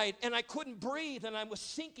land right and I couldn't breathe and I was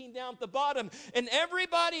sinking down at the bottom. And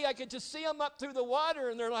everybody, I could just see them up through the water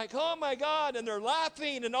and they're like, oh my God, and they're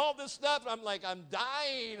laughing and all this stuff. I'm like, I'm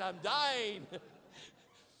dying.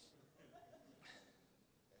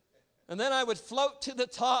 And then I would float to the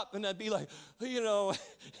top and I'd be like,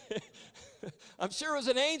 I'm sure it was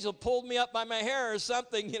an angel pulled me up by my hair or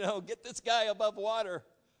something, get this guy above water.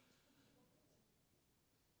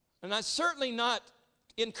 And I'm certainly not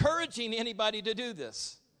encouraging anybody to do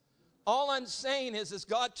this. All I'm saying is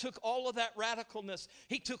God took all of that radicalness.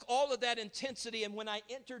 He took all of that intensity. And when I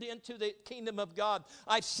entered into the kingdom of God,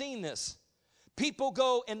 I've seen this. People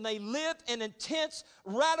go and they live an intense,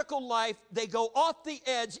 radical life. They go off the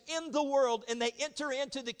edge in the world and they enter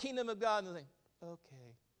into the kingdom of God. And they think,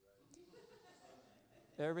 okay.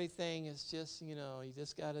 Everything is just, you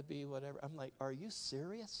just got to be whatever. I'm like, are you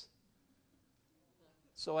serious?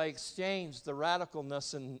 So I exchanged the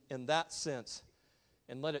radicalness in that sense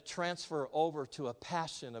and let it transfer over to a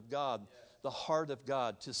passion of God, the heart of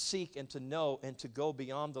God, to seek and to know and to go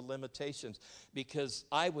beyond the limitations because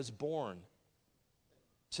I was born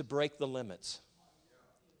to break the limits.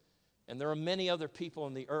 And there are many other people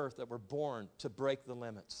on the earth that were born to break the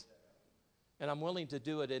limits. And I'm willing to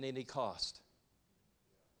do it at any cost.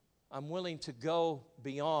 I'm willing to go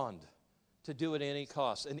beyond to do it at any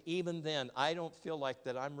cost. And even then, I don't feel like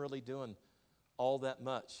that I'm really doing all that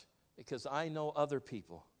much because I know other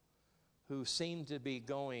people who seem to be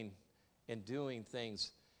going and doing things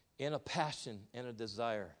in a passion and a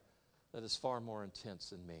desire that is far more intense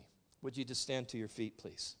than me. Would you just stand to your feet,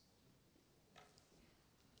 please?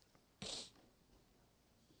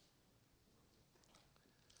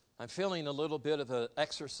 I'm feeling a little bit of an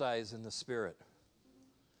exercise in the Spirit.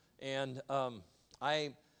 And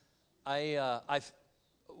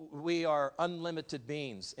we are unlimited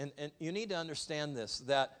beings. And you need to understand this,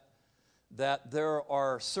 that there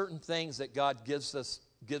are certain things that God gives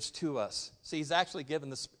to us. See, He's actually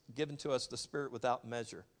given to us the Spirit without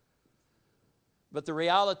measure. But the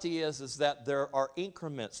reality is that there are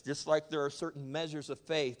increments, just like there are certain measures of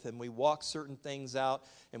faith, and we walk certain things out,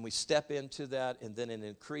 and we step into that, and then it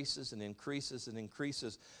increases and increases and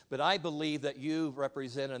increases. But I believe that you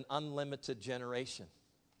represent an unlimited generation.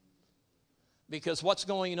 Because what's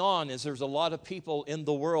going on is there's a lot of people in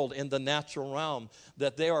the world, in the natural realm,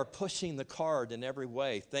 that they are pushing the card in every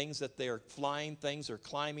way. Things that they are flying, things they're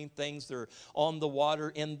climbing, things they're on the water,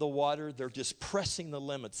 in the water. They're just pressing the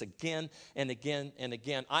limits again and again and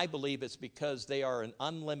again. I believe it's because they are an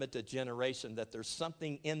unlimited generation, that there's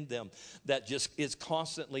something in them that just is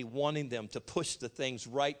constantly wanting them to push the things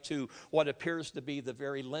right to what appears to be the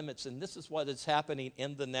very limits. And this is what is happening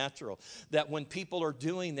in the natural. That when people are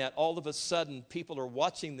doing that, all of a sudden, people are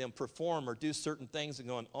watching them perform or do certain things and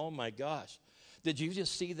going, oh my gosh, did you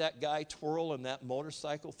just see that guy twirl in that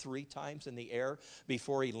motorcycle 3 times in the air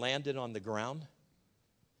before he landed on the ground?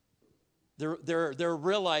 They're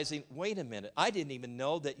realizing, wait a minute, I didn't even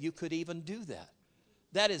know that you could even do that.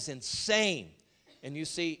 That is insane. And you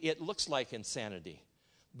see, it looks like insanity.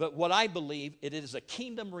 But what I believe, it is a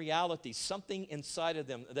kingdom reality, something inside of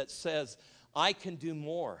them that says, I can do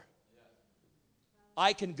more.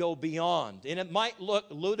 I can go beyond. And it might look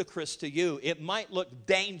ludicrous to you. It might look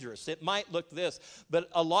dangerous. It might look this. But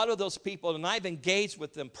a lot of those people, and I've engaged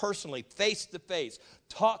with them personally, face to face,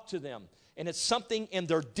 talk to them. And it's something in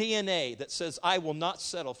their DNA that says, I will not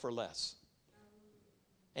settle for less.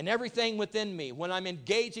 And everything within me, when I'm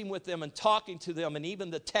engaging with them and talking to them, and even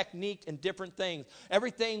the technique and different things,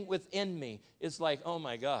 everything within me is like, oh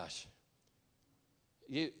my gosh.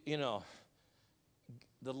 You know,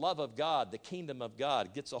 the love of God, the kingdom of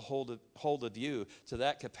God gets a hold of you to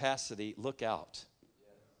that capacity. Look out.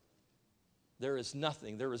 There is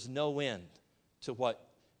nothing, there is no end to what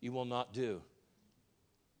you will not do.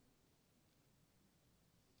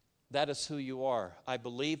 That is who you are. I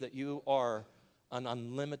believe that you are an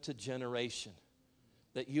unlimited generation,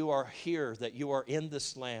 that you are here, that you are in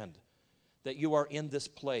this land, that you are in this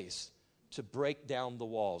place to break down the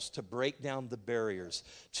walls, to break down the barriers,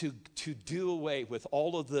 to do away with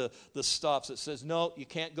all of the stops that says, no, you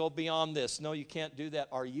can't go beyond this. No, you can't do that.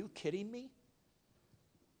 Are you kidding me?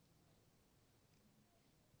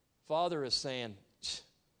 Father is saying,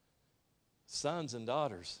 sons and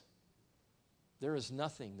daughters, there is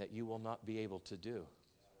nothing that you will not be able to do.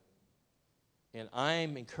 And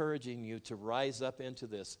I'm encouraging you to rise up into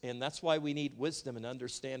this. And that's why we need wisdom and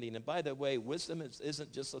understanding. And by the way, wisdom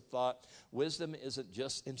isn't just a thought. Wisdom isn't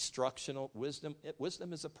just instructional. Wisdom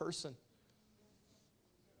is a person.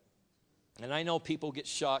 And I know people get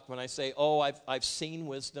shocked when I say, oh, I've seen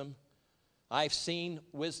wisdom. I've seen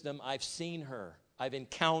wisdom. I've seen her. I've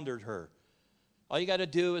encountered her. All you got to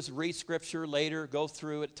do is read Scripture later, go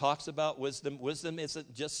through it. It talks about wisdom. Wisdom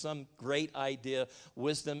isn't just some great idea.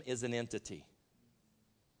 Wisdom is an entity.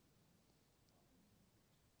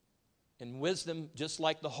 And wisdom, just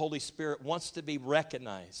like the Holy Spirit, wants to be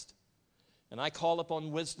recognized. And I call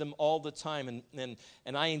upon wisdom all the time, and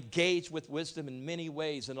I engage with wisdom in many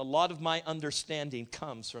ways, and a lot of my understanding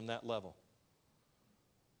comes from that level.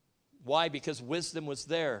 Why? Because wisdom was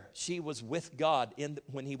there. She was with God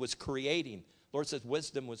when He was creating. The Lord says,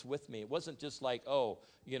 wisdom was with me. It wasn't just like, oh,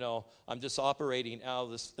 I'm just operating out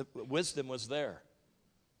of this. Wisdom was there.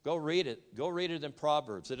 Go read it. Go read it in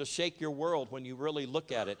Proverbs. It'll shake your world when you really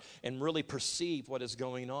look at it and really perceive what is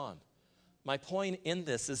going on. My point in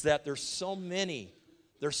this is that there's so many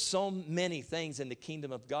things in the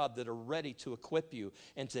kingdom of God that are ready to equip you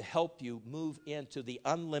and to help you move into the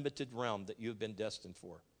unlimited realm that you've been destined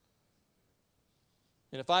for.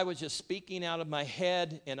 And if I was just speaking out of my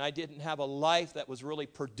head and I didn't have a life that was really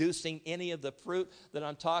producing any of the fruit that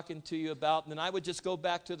I'm talking to you about, then I would just go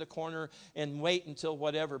back to the corner and wait until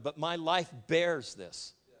whatever. But my life bears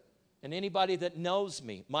this. And anybody that knows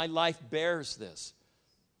me, my life bears this.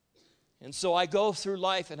 And so I go through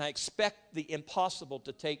life and I expect the impossible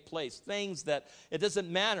to take place. Things that it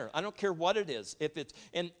doesn't matter. I don't care what it is. If it's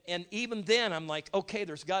and even then I'm like, okay,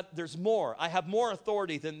 there's more. I have more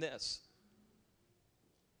authority than this.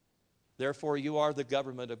 Therefore, you are the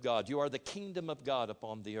government of God. You are the kingdom of God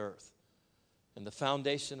upon the earth. And the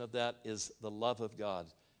foundation of that is the love of God.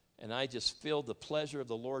 And I just feel the pleasure of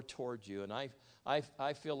the Lord toward you. And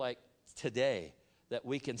I feel like today that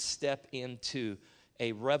we can step into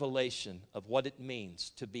a revelation of what it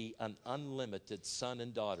means to be an unlimited son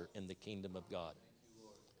and daughter in the kingdom of God.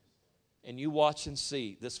 And you watch and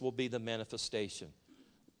see, this will be the manifestation.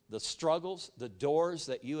 The struggles, the doors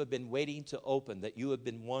that you have been waiting to open, that you have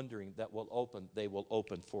been wondering that will open, they will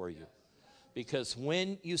open for you. Because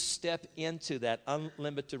when you step into that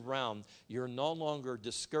unlimited realm, you're no longer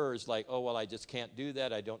discouraged like, oh, well, I just can't do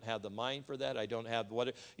that. I don't have the mind for that. I don't have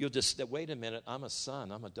what. You'll just, wait a minute, I'm a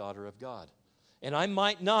son. I'm a daughter of God. And I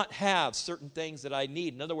might not have certain things that I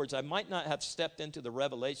need. In other words, I might not have stepped into the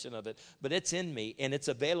revelation of it, but it's in me and it's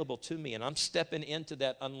available to me. And I'm stepping into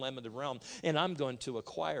that unlimited realm and I'm going to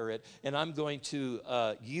acquire it. And I'm going to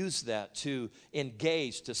use that to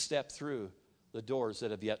engage, to step through the doors that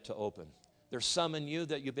have yet to open. There's some in you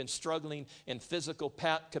that you've been struggling in physical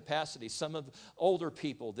capacity. Some of older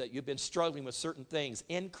people that you've been struggling with certain things.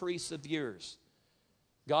 Increase of years.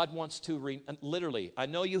 God wants to, literally, I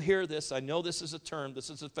know you hear this, I know this is a term,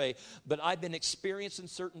 this is a faith, but I've been experiencing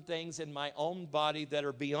certain things in my own body that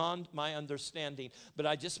are beyond my understanding. But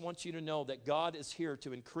I just want you to know that God is here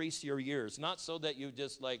to increase your years. Not so that you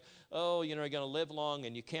just like, oh, you're going to live long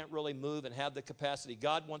and you can't really move and have the capacity.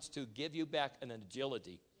 God wants to give you back an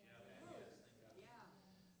agility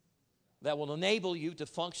that will enable you to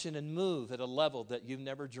function and move at a level that you've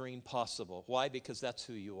never dreamed possible. Why? Because that's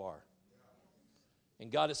who you are.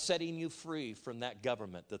 And God is setting you free from that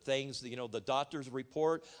government. The things, the doctor's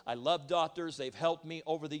report. I love doctors. They've helped me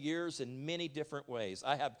over the years in many different ways.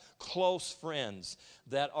 I have close friends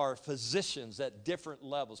that are physicians at different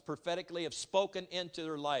levels, prophetically have spoken into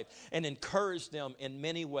their life and encouraged them in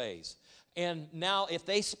many ways. And now if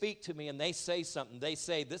they speak to me and they say something, they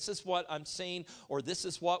say, this is what I'm seeing, or this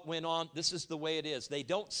is what went on, this is the way it is. They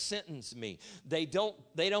don't sentence me. They don't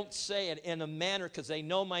say it in a manner, because they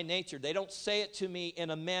know my nature. They don't say it to me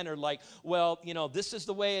in a manner like, well, this is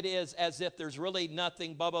the way it is, as if there's really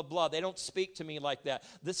nothing, blah, blah, blah. They don't speak to me like that.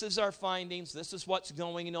 This is our findings. This is what's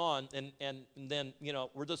going on. And then,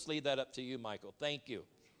 we'll just leave that up to you, Michael. Thank you.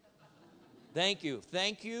 Thank you.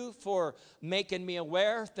 Thank you for making me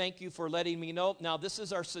aware. Thank you for letting me know. Now, this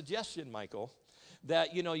is our suggestion, Michael,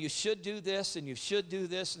 that, you should do this and you should do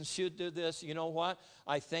this and should do this. You know what?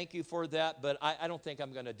 I thank you for that, but I don't think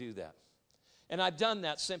I'm going to do that. And I've done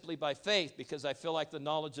that simply by faith, because I feel like the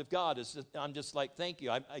knowledge of God is I'm just like, thank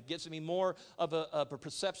you. It gives me more of a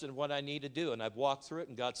perception of what I need to do, and I've walked through it,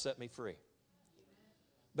 and God set me free.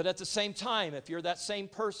 But at the same time, if you're that same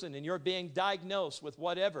person and you're being diagnosed with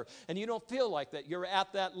whatever, and you don't feel like that, you're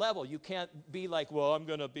at that level. You can't be like, well, I'm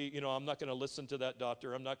going to be, I'm not going to listen to that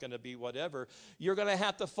doctor. I'm not going to be whatever. You're going to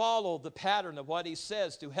have to follow the pattern of what he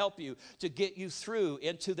says to help you, to get you through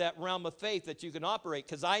into that realm of faith that you can operate.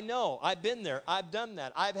 Because I know, I've been there. I've done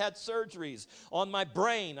that. I've had surgeries on my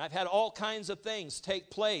brain. I've had all kinds of things take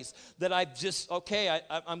place that I've just,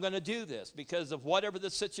 I'm going to do this because of whatever the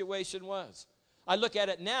situation was. I look at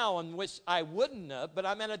it now and wish I wouldn't have, but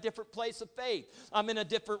I'm in a different place of faith. I'm in a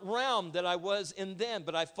different realm than I was in then,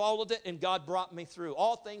 but I followed it and God brought me through.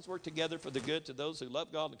 All things work together for the good to those who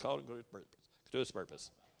love God and call him to his purpose.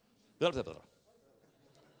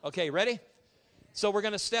 Okay, ready? So we're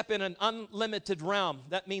going to step in an unlimited realm.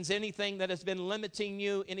 That means anything that has been limiting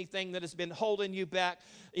you, anything that has been holding you back.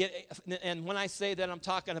 And when I say that, I'm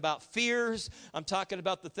talking about fears. I'm talking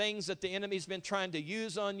about the things that the enemy's been trying to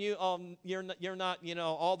use on you. You're not,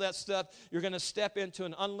 all that stuff. You're going to step into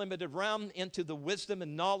an unlimited realm, into the wisdom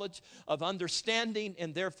and knowledge of understanding,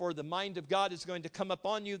 and therefore the mind of God is going to come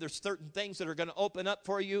upon you. There's certain things that are going to open up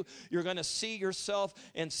for you. You're going to see yourself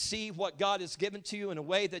and see what God has given to you in a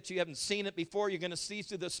way that you haven't seen it before. You're going to see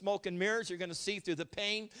through the smoke and mirrors. You're going to see through the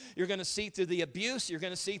pain. You're going to see through the abuse. You're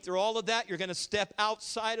going to see through all of that. You're going to step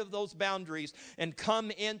outside of those boundaries and come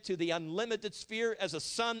into the unlimited sphere as a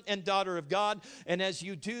son and daughter of God. And as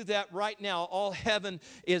you do that right now, all heaven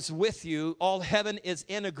is with you. All heaven is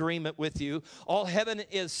in agreement with you. All heaven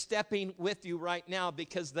is stepping with you right now,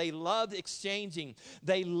 because they love exchanging.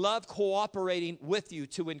 They love cooperating with you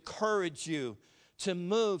to encourage you to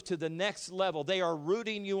move to the next level. They are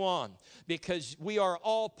rooting you on, because we are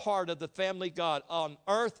all part of the family of God on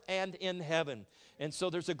earth and in heaven. And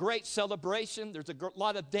so there's a great celebration. There's a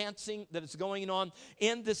lot of dancing that is going on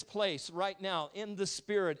in this place right now, in the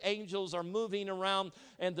Spirit. Angels are moving around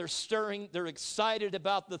and they're stirring. They're excited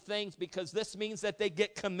about the things, because this means that they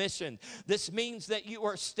get commissioned. This means that you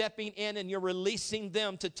are stepping in and you're releasing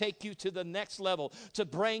them to take you to the next level, to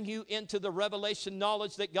bring you into the revelation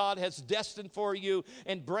knowledge that God has destined for you,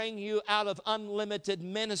 and bring you out of unlimited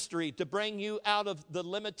ministry, to bring you out of the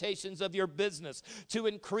limitations of your business, to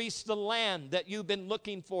increase the land that you've been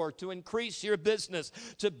looking for, to increase your business,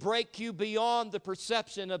 to break you beyond the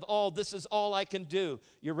perception of, oh, this is all I can do.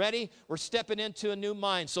 You ready? We're stepping into a new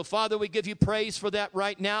mind. So, Father, we give you praise for that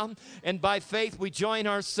right now. And by faith, we join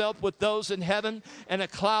ourselves with those in heaven and a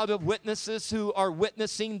cloud of witnesses who are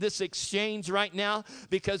witnessing this exchange right now,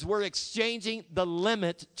 because we're exchanging the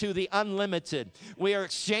limit to the unlimited. We are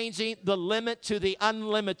exchanging the limit to the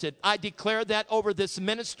unlimited. I declare that over this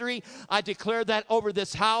ministry. I declare that over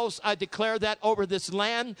this house. I declare that over this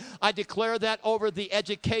land. I declare that over the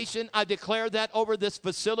education. I declare that over this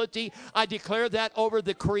facility. I declare that over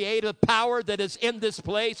the creative power that is in this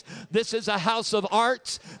place. This is a house of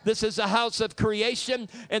arts. This is a house of creation.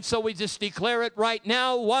 And so we just declare it right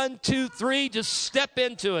now. 1, 2, 3, just step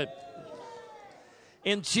into it.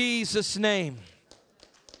 In Jesus' name.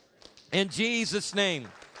 In Jesus' name.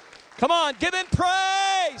 Come on, give him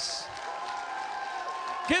praise.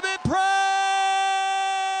 Give him praise.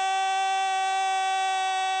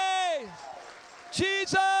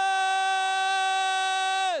 Jesus.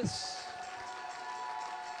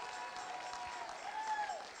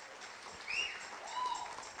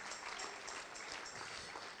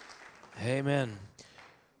 Amen.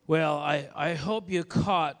 Well, I hope you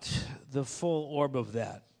caught the full orb of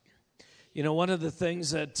that. You know, one of the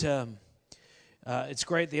things that it's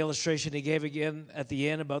great, the illustration he gave again at the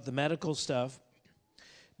end about the medical stuff,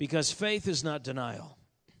 because faith is not denial.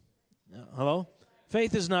 Hello?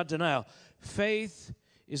 Faith is not denial. Faith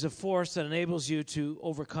is a force that enables you to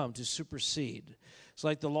overcome, to supersede. It's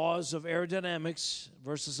like the laws of aerodynamics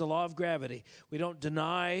versus the law of gravity. We don't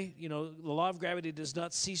deny, the law of gravity does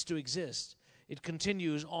not cease to exist. It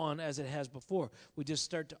continues on as it has before. We just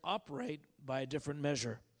start to operate by a different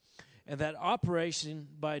measure. And that operation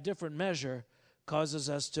by a different measure causes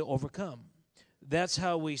us to overcome. That's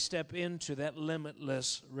how we step into that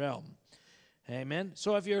limitless realm. Amen.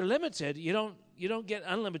 So if you're limited, you don't get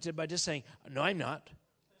unlimited by just saying, "No, I'm not."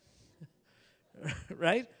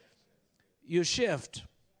 Right? You shift.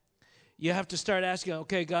 You have to start asking,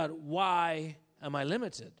 "Okay, God, why am I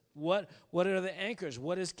limited? What are the anchors?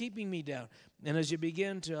 What is keeping me down?" And as you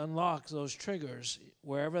begin to unlock those triggers,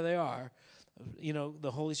 wherever they are,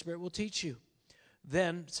 the Holy Spirit will teach you.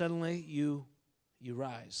 Then suddenly you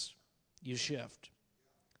rise. You shift.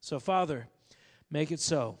 So, Father, make it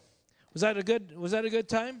so. Was that a good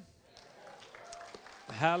time?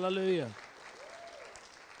 Hallelujah.